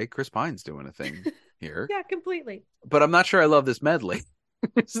Pine's doing a thing here. Yeah, completely. But I'm not sure I love this medley.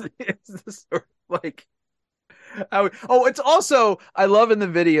 it's this sort of like, it's also, I love in the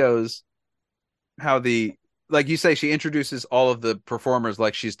videos how like you say, she introduces all of the performers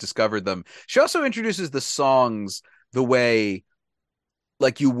like she's discovered them. She also introduces the songs the way,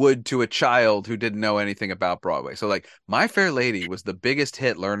 like you would to a child who didn't know anything about Broadway. So like My Fair Lady was the biggest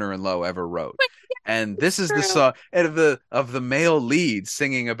hit Lerner and Loewe ever wrote. And this is the song and of the male lead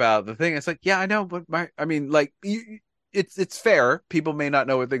singing about the thing. It's like, yeah, I know, but it's fair. People may not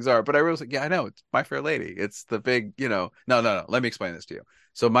know what things are, but I was like, yeah, I know. It's My Fair Lady. It's the big, no. Let me explain this to you.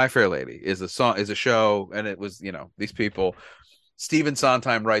 So My Fair Lady is a show, and it was, these people. Stephen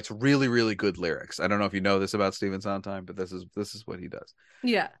Sondheim writes really, really good lyrics. I don't know if you know this about Stephen Sondheim, but this is what he does.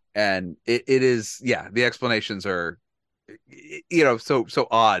 Yeah. And it is, the explanations are, so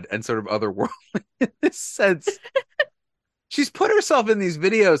odd and sort of otherworldly in this sense. She's put herself in these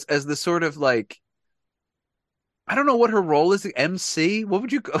videos as the sort of like, I don't know what her role is. MC? What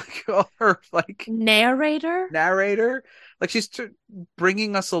would you call her? Like narrator? Like she's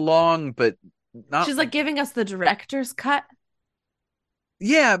bringing us along, but not. She's like giving us the director's cut.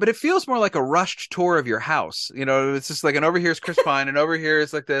 Yeah, but it feels more like a rushed tour of your house. It's just like, and over here's Chris Pine, and over here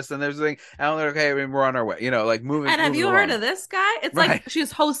is like this, and there's a thing. And they're okay, we're on our way. Like moving. And have you heard of this guy? It's like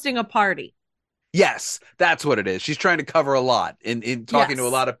she's hosting a party. Yes, that's what it is. She's trying to cover a lot in talking to a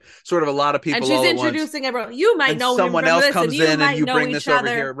lot of people. And she's introducing everyone. You might know someone else comes in and you bring this over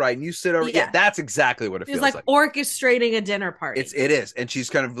here, right? And you sit over. Yeah, that's exactly what it feels like. She's like orchestrating a dinner party. It is, and she's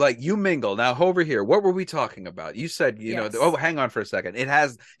kind of like, you mingle now over here. What were we talking about? You said oh, hang on for a second. It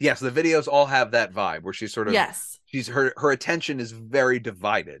has the videos all have that vibe where she's sort of she's her attention is very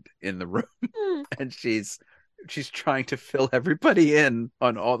divided in the room, and she's trying to fill everybody in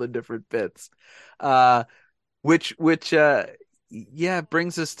on all the different bits, which brings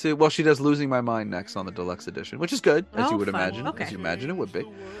us to, she does Losing My Mind next on the deluxe edition, which is good, as you would imagine. Okay. As you imagine it would be.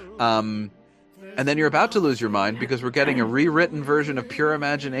 And then you're about to lose your mind because we're getting a rewritten version of Pure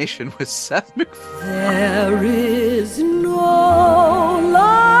Imagination with Seth MacFarlane. There is no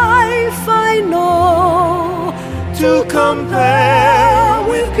life I know to compare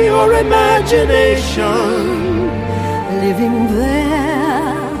with pure imagination. Living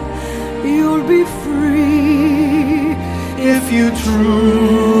there, you'll be free if you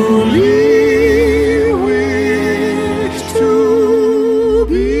truly wish to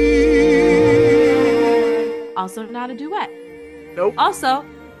be. Also, not a duet. Nope. Also,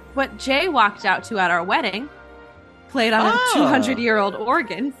 what Jay walked out to at our wedding played on a 200-year-old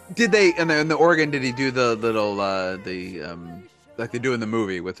organ. Did they? And the organ, did he do the little like they do in the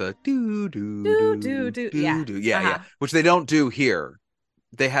movie with a do yeah, which they don't do here.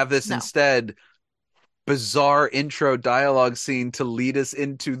 They have this instead bizarre intro dialogue scene to lead us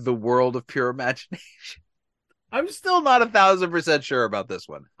into the world of Pure Imagination. I'm still not 1,000% sure about this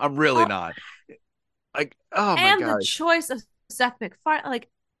one. I'm really not. Like, oh my god! And the choice of Seth MacFarlane, like,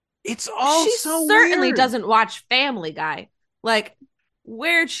 it's all she so certainly weird. Doesn't watch Family Guy. Like,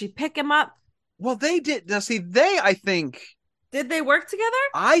 where'd she pick him up? Well, they did. Now, see, I think. Did they work together?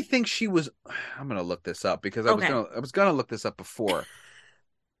 I think she was. I'm going to look this up because I was going to look this up before.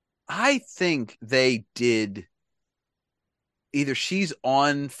 I think they did. Either she's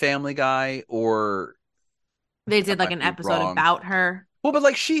on Family Guy or they did like an episode about her. Well, but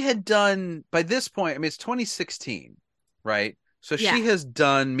like she had done by this point. I mean, it's 2016, right? So she has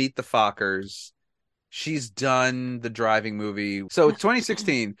done Meet the Fockers. She's done the driving movie. So it's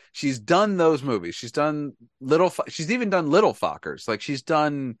 2016. She's done those movies. She's done she's even done Little Fockers. Like she's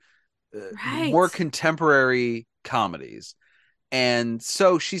done more contemporary comedies. And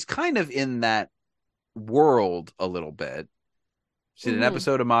so she's kind of in that world a little bit. She did an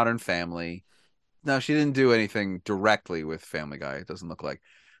episode of Modern Family. No, she didn't do anything directly with Family Guy. It doesn't look like.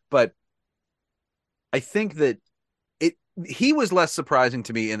 But I think that he was less surprising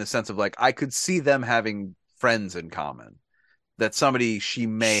to me in the sense of like I could see them having friends in common, that somebody she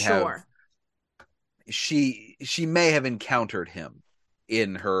may have she may have encountered him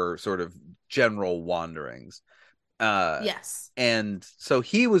in her sort of general wanderings. Yes. And so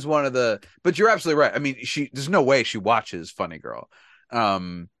he was one of the, but you're absolutely right. I mean, there's no way she watches Funny Girl.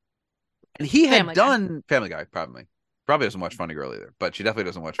 And he had done Family Guy, probably doesn't watch Funny Girl either, but she definitely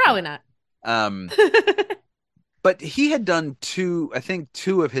doesn't watch probably not. But he had done two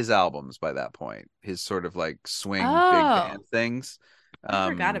of his albums by that point, his sort of like swing big band things. I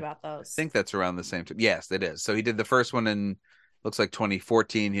forgot about those. I think that's around the same time. Yes, it is. So he did the first one in, looks like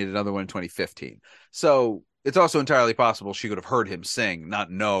 2014. He did another one in 2015. So it's also entirely possible she could have heard him sing,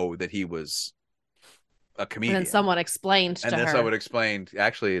 not know that he was a comedian. And then someone explained to her. And then someone explained,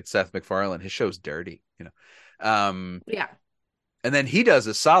 actually, it's Seth MacFarlane. His show's dirty, Yeah. And then he does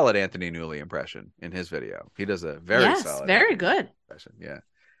a solid Anthony Newley impression in his video. He does a very solid, very good impression. Yeah.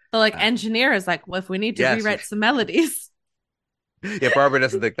 The engineer is like, well, if we need to rewrite some melodies. Yeah, Barbara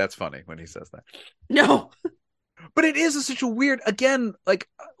doesn't think that's funny when he says that. No. But it is such a weird, again,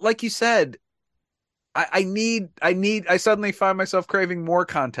 like you said, I suddenly find myself craving more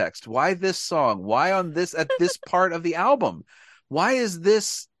context. Why this song? Why at this part of the album? Why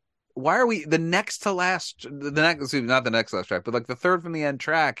are we the next to last, not the next last track, but like the third from the end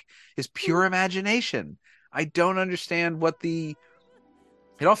track is pure imagination. I don't understand it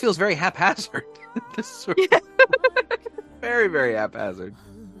all feels very haphazard. Very, very haphazard.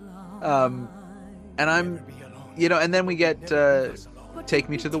 And and then we get Take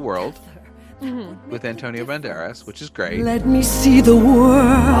Me to the World with Antonio Banderas, which is great. Let me see the world.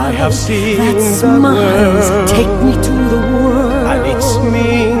 I have seen that the smiles. world. Take me to the world. And it's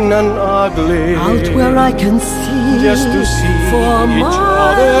mean and ugly. Out where I can see. Just to see for each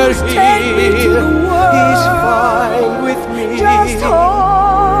miles. other Take me to the here. world. He's fine with me. Just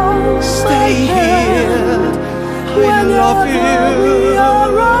hold Stay my here. hand. I love Whenever you. we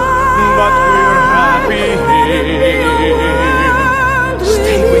arrive. But we're happy here.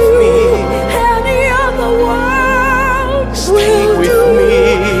 Stay with me. Any other world. Stay will with do. me.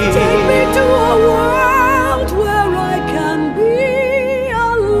 Take me to a world where I can be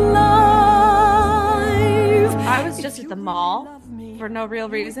alive. I was just at the mall for no real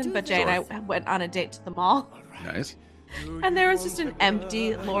reason, but Jay and I went on a date to the mall. Nice. And there was just an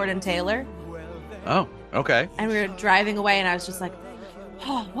empty Lord and Taylor. Oh, okay. And we were driving away, and I was just like,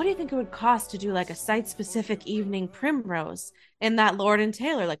 oh, what do you think it would cost to do like a site-specific evening Primrose in that Lord and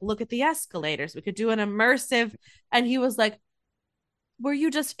Taylor? Like, look at the escalators. We could do an immersive. And he was like, were you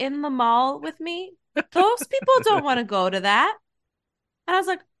just in the mall with me? Those people don't want to go to that. And I was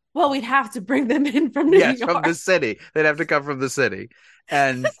like, well, we'd have to bring them in from New York. Yes, from the city. They'd have to come from the city.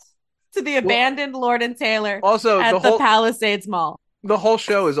 And to the abandoned Lord and Taylor also at the Palisades Mall. The whole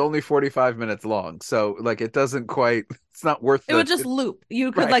show is only 45 minutes long, so like it doesn't quite. It's not worth. It would just loop.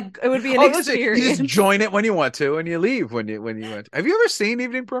 You could right. it would be an experience. You just join it when you want to, and you leave when you want. Have you ever seen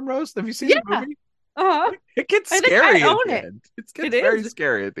Evening Primrose? Have you seen the movie? It gets scary at the end. It gets very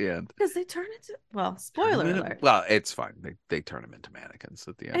scary at the end because they turn into spoiler alert. Well, it's fine. They turn them into mannequins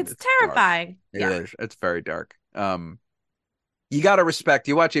at the end. It's terrifying. Yeah, it's very dark. You got to respect.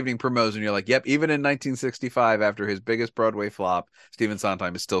 You watch Evening Primrose and you're like, yep, even in 1965, after his biggest Broadway flop, Stephen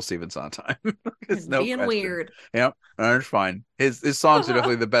Sondheim is still Stephen Sondheim. It's no being question. Weird. Yep, that's fine. His songs are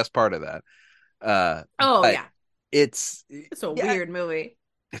definitely the best part of that. Yeah. It's a weird movie.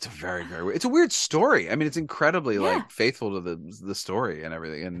 It's a very, very weird. It's a weird story. I mean, it's incredibly like faithful to the story and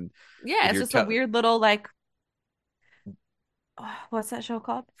everything. And it's just a weird little what's that show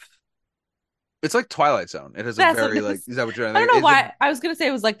called? It's like Twilight Zone. It has a very is that what you're? I don't know why. I was gonna say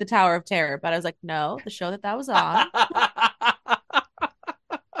it was like the Tower of Terror, but I was like, no, the show that was on.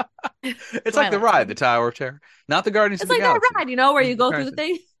 It's like the ride, the Tower of Terror, not the Guardians of the Galaxy. It's like that ride, where you go through the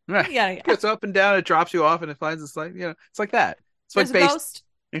thing. Right. Yeah. It goes up and down. It drops you off, and it finds it's like it's like that. It's like based.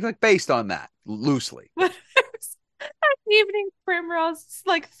 It's like based on that loosely. But there's an Evening Primrose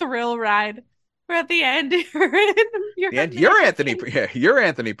thrill ride. Where at the end you're Anthony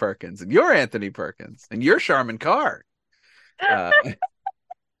Perkins, and you're Anthony Perkins, and you're Charmin Carr.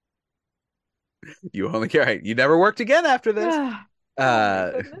 You only care. You never worked again after this.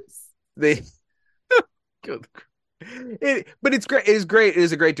 But it's great. It is great. It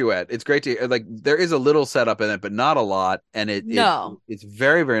is a great duet. It's great to there is a little setup in it, but not a lot, and it's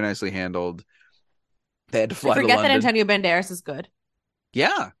very, very nicely handled. They had to fly to London. That Antonio Banderas is good.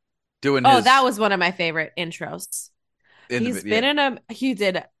 Yeah. That was one of my favorite intros. He was in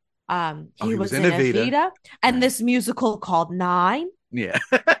Evita and this musical called Nine. Yeah.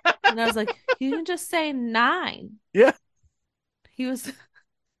 And I was like, you can just say Nine. Yeah. He was.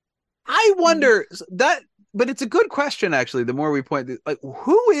 I wonder that, but it's a good question actually. The more we point,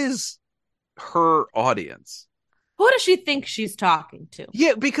 who is her audience? Who does she think she's talking to?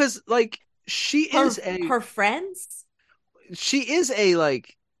 Yeah, because she is her friends. She is a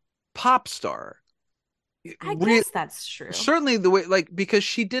pop star. I guess that's true. Certainly the way because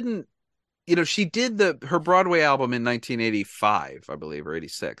she didn't she did her Broadway album in 1985, I believe, or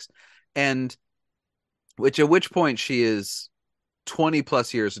 86. And at which point she is 20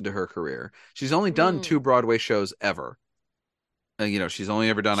 plus years into her career. She's only done 2 Broadway shows ever. She's only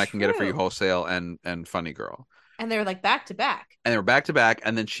ever done I Can Get It For You Wholesale and Funny Girl. And they were back to back. And they were back to back,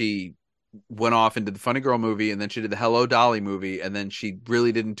 and then she went off and did the Funny Girl movie, and then she did the Hello Dolly movie, and then she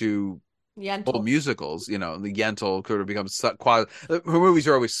really didn't do full musicals. The Yentl could have become quasi. Her movies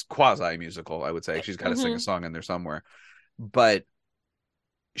are always quasi musical, I would say. She's got to sing a song in there somewhere, but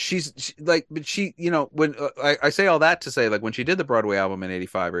when I say all that to say, when she did the Broadway album in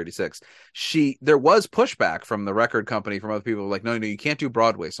 85 or 86, there was pushback from the record company, from other people no, you can't do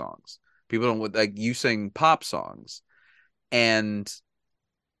Broadway songs People don't like you sing pop songs. And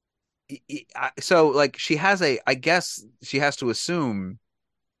so like she has I guess she has to assume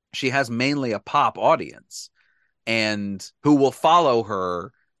she has mainly a pop audience and who will follow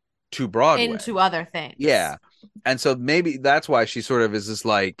her to Broadway into other things. Yeah. And so maybe that's why she sort of is this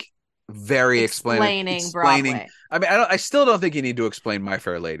like very explaining Broadway. I mean, I still don't think you need to explain My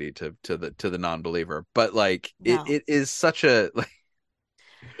Fair Lady to the non-believer, but like No. it is such a like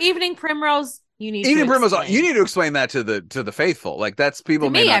Evening Primrose. You need Evening to Primrose. explain. You need to explain that to the faithful. Like that's people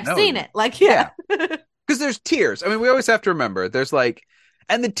To may me, not I've know seen that. it. Like yeah. Because there's tears. I mean, we always have to remember there's like,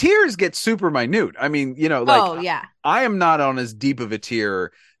 and the tears get super minute. I mean, you know, like oh yeah. I am not on as deep of a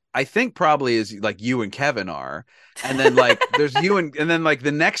tier. I think probably as like you and Kevin are. And then like there's you and then like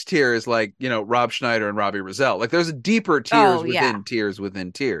the next tier is like, you know, Rob Schneider and Robbie Rozelle. Like there's a deeper tiers within tiers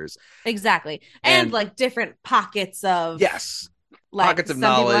within tiers. Exactly. And like different pockets of yes. Like Pockets of some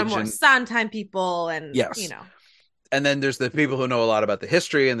knowledge people are more and Sondheim people and yes. you know. And then there's the people who know a lot about the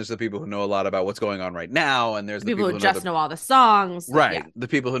history, and there's the people who know a lot about what's going on right now, and there's the people who just know all the songs. Right. Yeah. The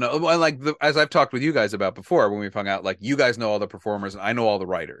people who know, well, like as I've talked with you guys about before when we've hung out, like you guys know all the performers and I know all the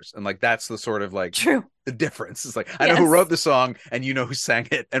writers. And like that's the sort of like True. The difference. It's like I know who wrote the song and you know who sang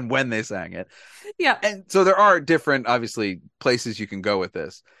it and when they sang it. Yeah. And so there are different, obviously, places you can go with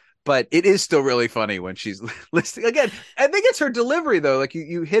this. But it is still really funny when she's listening. Again, I think it's her delivery, though. Like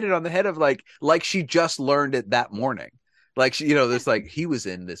you hit it on the head of like she just learned it that morning. Like, she, you know, this like he was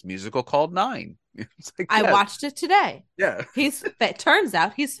in this musical called Nine. It's like, I watched it today. Yeah. It turns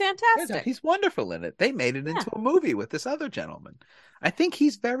out he's fantastic. Yeah, he's wonderful in it. They made it into a movie with this other gentleman. I think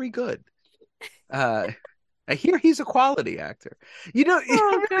he's very good. I hear he's a quality actor. You don't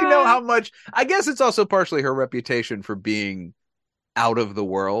really know how much. I guess it's also partially her reputation for being out of the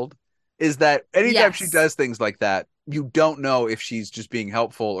world is that anytime she does things like that, you don't know if she's just being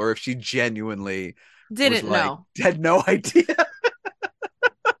helpful or if she genuinely didn't know, had no idea.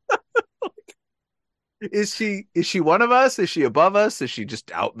 Is she one of us? Is she above us? Is she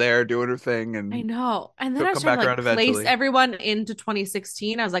just out there doing her thing? And I know. And then I come started back like around place eventually. everyone into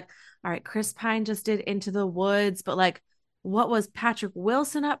 2016. I was like, all right, Chris Pine just did Into the Woods, but like, what was Patrick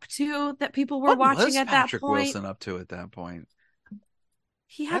Wilson up to that people were watching at that point? Patrick Wilson up to at that point?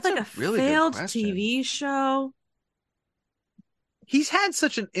 He had That's like a really failed good question. TV show. He's had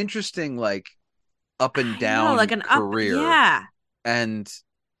such an interesting like up and down like an career. Yeah. And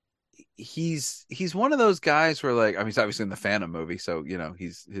he's one of those guys where like I mean he's obviously in the Phantom movie, so you know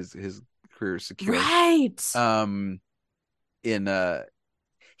his career is secure. Right.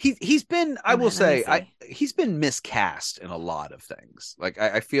 He's been I will say he's been miscast in a lot of things. Like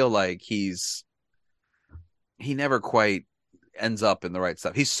I feel like he never quite ends up in the right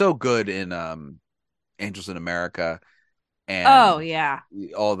stuff. He's so good in Angels in America and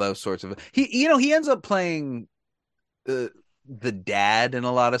all those sorts of he ends up playing the dad in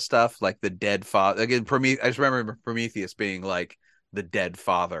a lot of stuff, like the dead father. Again, I just remember Prometheus being like the dead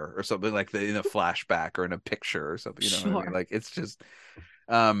father or something like in a flashback or in a picture or something. You know what I mean? Like it's just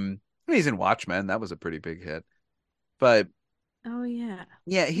he's in Watchmen. That was a pretty big hit. But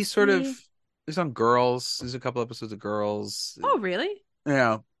yeah, he's sort of he's on Girls. There's a couple episodes of Girls. Oh, really?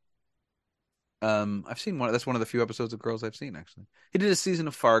 Yeah. I've seen one. That's one of the few episodes of Girls I've seen. Actually, he did a season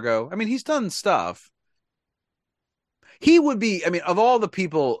of Fargo. I mean, he's done stuff. He would be. I mean, of all the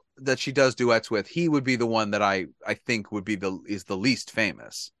people that she does duets with, he would be the one that I think would be the least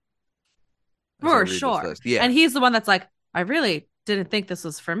famous. For sure. Yeah, and he's the one that's like, I really didn't think this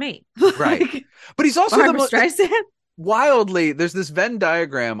was for me. Right. But he's also Barbra Streisand. Wildly, there's this Venn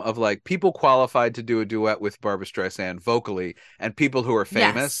diagram of like people qualified to do a duet with Barbra Streisand vocally and people who are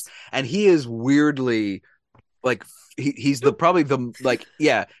famous. Yes. And he is weirdly like he's probably the like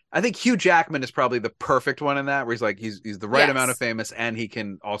I think Hugh Jackman is probably the perfect one in that where he's like he's the right amount of famous and he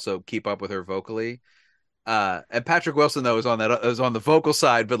can also keep up with her vocally. And Patrick Wilson though is on the vocal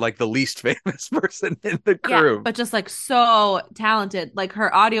side, but like the least famous person in the crew. Yeah, but just like so talented. Like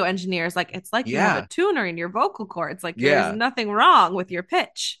her audio engineer is like, it's like you have a tuner in your vocal cords. Like there's nothing wrong with your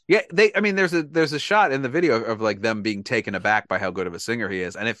pitch. Yeah, there's a shot in the video of like them being taken aback by how good of a singer he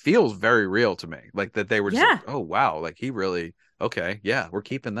is, and it feels very real to me. Like that they were just like, oh wow, like he really we're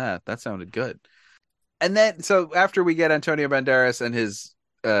keeping that. That sounded good. And then so after we get Antonio Banderas and his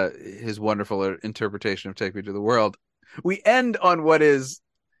wonderful interpretation of Take Me to the World, we end on what is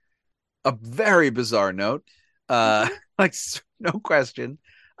a very bizarre note, like no question,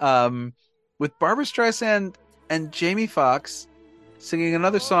 with Barbra Streisand and Jamie Foxx singing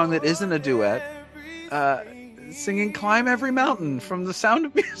another song that isn't a duet, singing Climb Every Mountain from The Sound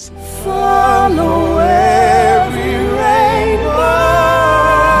of Music. Follow every rainbow.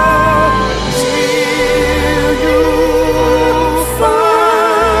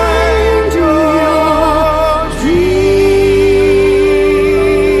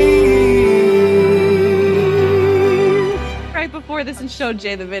 and showed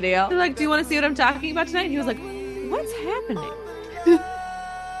Jay the video. They're like, do you want to see what I'm talking about tonight? And he was like, what's happening?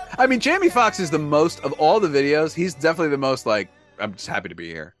 I mean, Jamie Foxx is the most of all the videos. He's definitely the most like, I'm just happy to be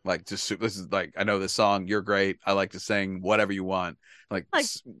here. Like, just this is like, I know this song. You're great. I like to sing whatever you want. Like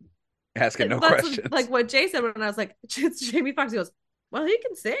asking no questions. Like what Jay said when I was like, it's Jamie Foxx. He goes, well, he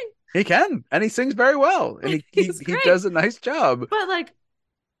can sing. He can, and he sings very well, and he does a nice job. But like,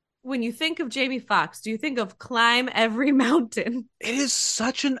 when you think of Jamie Foxx, do you think of Climb Every Mountain? It is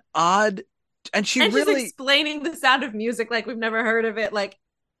such an odd, and she's explaining the sound of music like we've never heard of it. Like,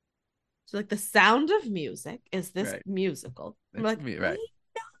 she's like, the sound of music is this musical. I'm like, right.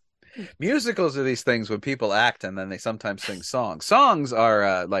 Musicals are these things when people act and then they sometimes sing songs. Songs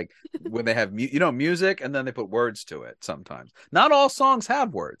are like when they have music and then they put words to it sometimes. Not all songs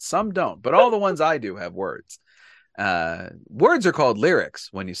have words. Some don't, but all the ones I do have words. Words are called lyrics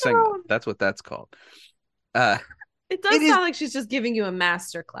when you sing them. That's what that's called. It does sound like she's just giving you a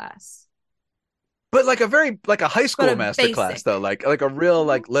master class. But like a high school master class though, like a real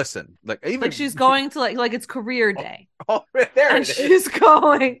listen, even like she's going to like it's career day. Oh, there and she's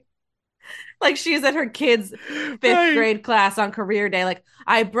going. Like she's at her kids' 5th grade class on career day. Like,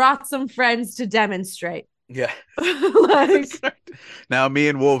 I brought some friends to demonstrate. Yeah. Like, now me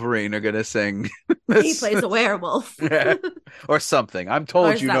and Wolverine are gonna sing. He plays a werewolf. Yeah. Or something. I'm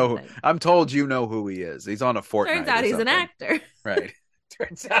told you know who he is. He's on a Fortnite. Turns out he's an actor. Right.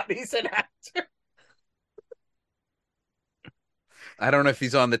 Turns out he's an actor. I don't know if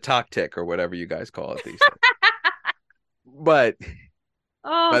he's on the talk tick or whatever you guys call it these days. But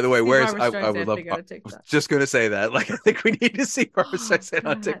by the way, I would love. I was just going to say that. Like, I think we need to see Barbra Streisand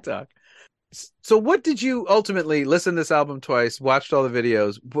on TikTok. So, what did you ultimately listen to this album twice? Watched all the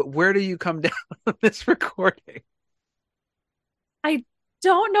videos. Where do you come down on this recording? I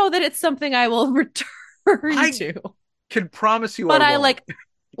don't know that it's something I will return to. Can promise you, but I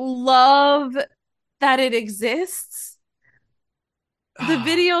love that it exists. The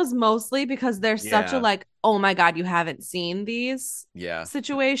videos mostly because they're such a oh my god, you haven't seen these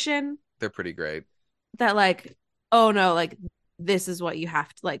situation. They're pretty great. That like, oh no, like this is what you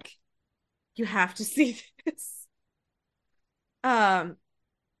have to you have to see this.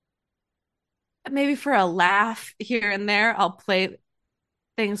 Maybe for a laugh here and there, I'll play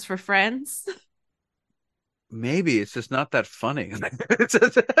things for friends. Maybe it's just not that funny.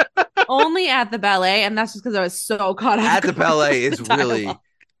 Only at the ballet, and that's just because I was so caught up. At the ballet is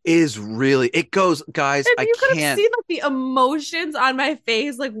really it goes, guys. If you could have seen like the emotions on my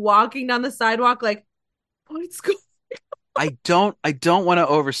face, like walking down the sidewalk, like what's going on? I don't want to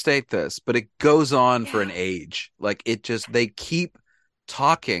overstate this, but it goes on for an age. Like they keep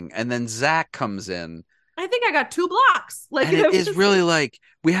talking, and then Zach comes in. I think I got 2 blocks. Like, and it is really like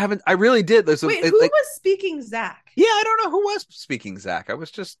we haven't. I really did. Wait, who was speaking Zach? Yeah, I don't know who was speaking Zach. I was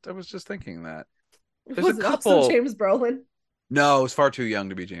just thinking that. Was it also James Brolin? No, it was far too young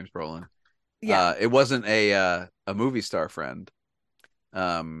to be James Brolin. Yeah, it wasn't a movie star friend.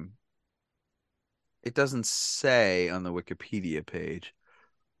 It doesn't say on the Wikipedia page.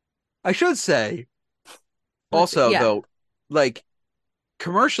 I should say also though, like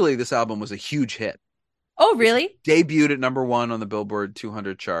commercially, this album was a huge hit. Oh, really? Debuted at #1 on the Billboard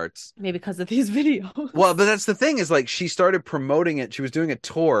 200 charts. Maybe because of these videos. Well, but that's the thing is like she started promoting it. She was doing a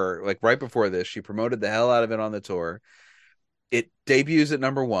tour like right before this. She promoted the hell out of it on the tour. It debuts at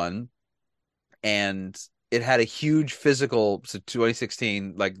 #1 and it had a huge physical. So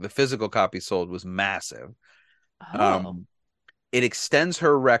 2016, like the physical copy sold was massive. Oh. It extends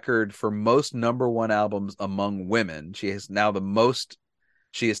her record for most #1 albums among women. She has now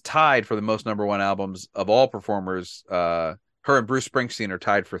she is tied for the most #1 albums of all performers. Her and Bruce Springsteen are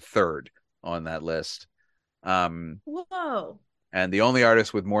tied for 3rd on that list. Whoa. And the only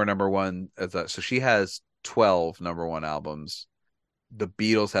artist with more #1, so she has 12 #1 albums. The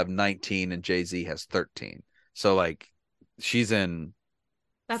Beatles have 19 and Jay-Z has 13. So like she's in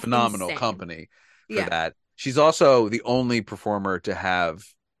phenomenal company for that. She's also the only performer to have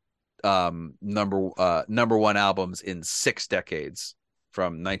 #1 albums in 6 decades.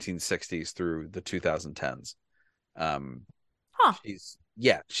 From 1960s through the 2010s.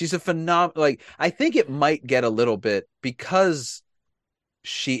 She's a phenomenal. Like I think it might get a little bit because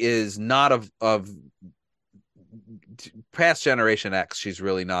she is not of past Generation X. She's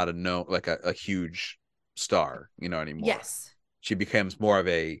really not a huge star, anymore. Yes, she becomes more of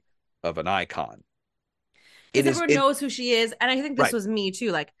an icon. Everyone knows who she is, and I think this was me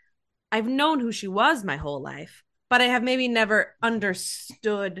too. Like I've known who she was my whole life. But I have maybe never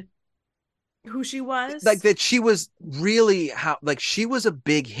understood who she was. Like that she was really she was a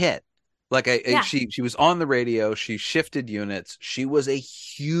big hit. Like she was on the radio. She shifted units. She was a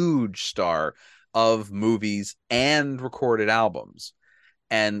huge star of movies and recorded albums.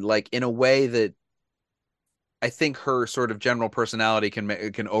 And like in a way that I think her sort of general personality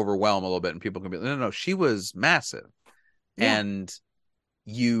can overwhelm a little bit, and people can be no, she was massive. Yeah. And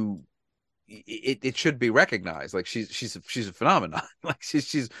it should be recognized. Like she's a phenomenon. Like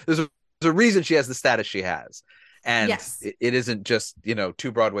there's a reason she has the status she has. And yes. it isn't just, 2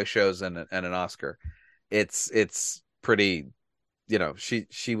 Broadway shows and an Oscar. It's pretty,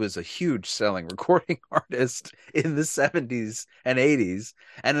 she was a huge selling recording artist in the 70s and 80s,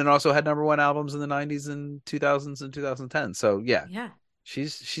 and then also had #1 albums in the 90s and 2000s and 2010. So yeah,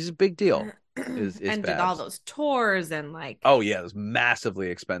 she's a big deal. And did all those tours and like those massively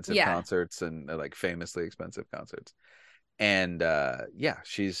expensive concerts and like famously expensive concerts. And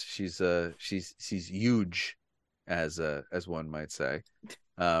she's huge, as one might say.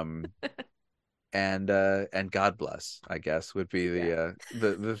 And God bless, I guess, would be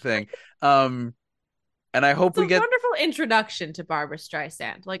the thing. And I hope we get a wonderful introduction to Barbra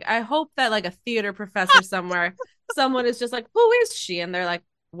Streisand. Like, I hope that like a theater professor somewhere, someone is just like, who is she? And they're like,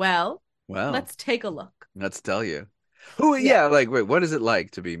 well, let's take a look. Let's tell you. Like, wait, what is it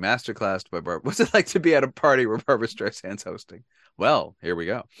like to be masterclassed by Barbra? What's it like to be at a party where Barbra Streisand's hosting? Well, here we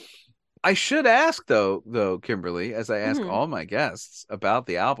go. I should ask though, Kimberly, as I ask all my guests about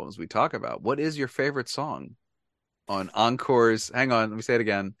the albums we talk about, what is your favorite song on Encore's? Hang on, let me say it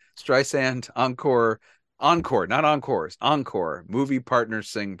again. Streisand, Encore, not Encores, Encore, Movie Partners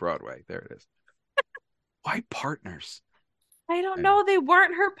Sing Broadway. There it is. Why partners? I don't know. They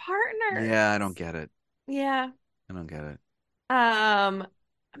weren't her partners. Yeah, I don't get it. Yeah. I don't get it.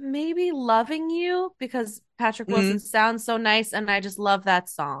 Maybe Loving You, because Patrick Wilson sounds so nice, and I just love that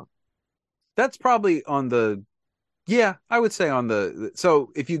song. That's probably on the, I would say on the.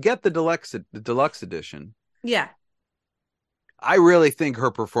 So if you get the deluxe edition, I really think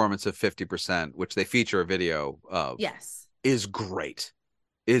her performance of 50%, which they feature a video of, is great.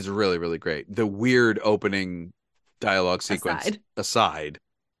 Is really, really great. The weird opening dialogue sequence aside,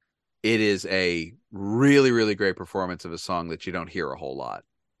 it is a really, really great performance of a song that you don't hear a whole lot.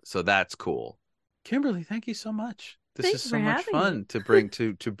 So that's cool. Kimberly, thank you so much. This is so much fun to bring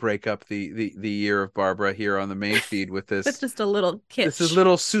to break up the year of Barbra here on the main feed with this. It's just a little kitsch. This is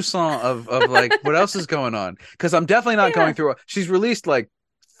little soupçon of like what else is going on, because I'm definitely not going through. She's released like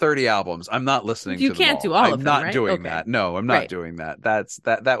 30 albums. I'm not listening to them all. You can't do all of them, I'm not right? doing that. No, I'm not doing that. That's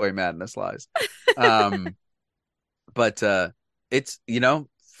that way madness lies. But it's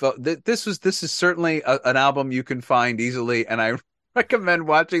this is certainly an album you can find easily, and I recommend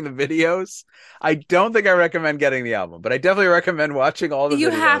watching the videos. I don't think I recommend getting the album, but I definitely recommend watching all the videos. You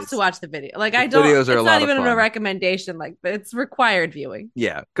have to watch the video. Like, I don't, it's not even a recommendation. Like, it's required viewing.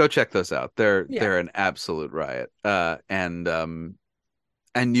 Yeah, go check those out. They're an absolute riot. And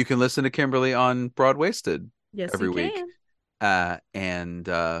you can listen to Kimberly on Broadwasted every week. And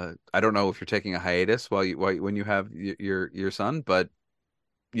I don't know if you're taking a hiatus when you have your son, but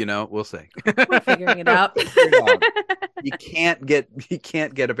we'll see. We're figuring it out. You can't get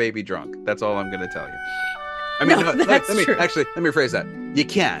a baby drunk. That's all I'm going to tell you. I mean, let me rephrase that. You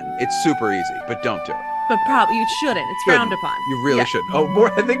can. It's super easy, but don't do it. But probably you shouldn't. It's frowned upon. You really shouldn't.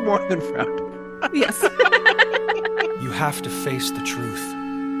 Oh, I think more than frowned upon. Yes. You have to face the truth.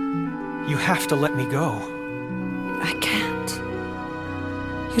 You have to let me go. I can't.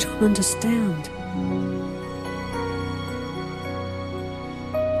 You don't understand.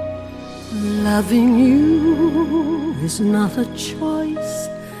 Loving you is not a choice,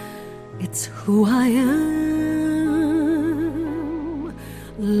 it's who I am.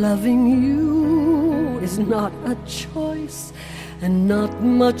 Loving you is not a choice, and not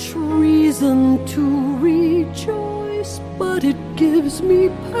much reason to rejoice, but it gives me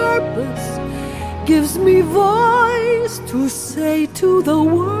purpose, gives me voice to say to the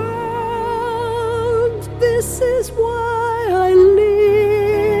world, this is why I live.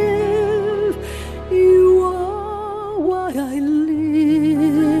 You are why I live.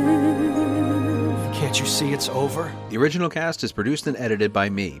 Can't you see it's over? The original cast is produced and edited by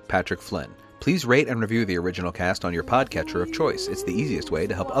me, Patrick Flynn. Please rate and review the original cast on your podcatcher of choice. It's the easiest way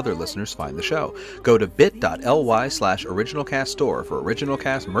to help other listeners find the show. Go to bit.ly/originalcaststore for original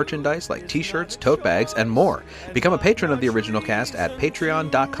cast merchandise like t-shirts, tote bags, and more. Become a patron of the original cast at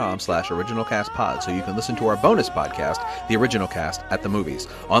patreon.com/originalcastpod so you can listen to our bonus podcast, The Original Cast at the Movies.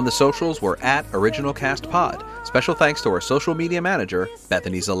 On the socials, we're at originalcastpod. Special thanks to our social media manager,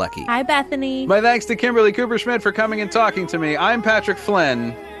 Bethany Zalecki. Hi, Bethany. My thanks to Kimberly Cooper Schmidt for coming and talking to me. I'm Patrick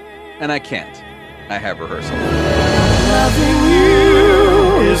Flynn. And I can't. I have rehearsal. Loving you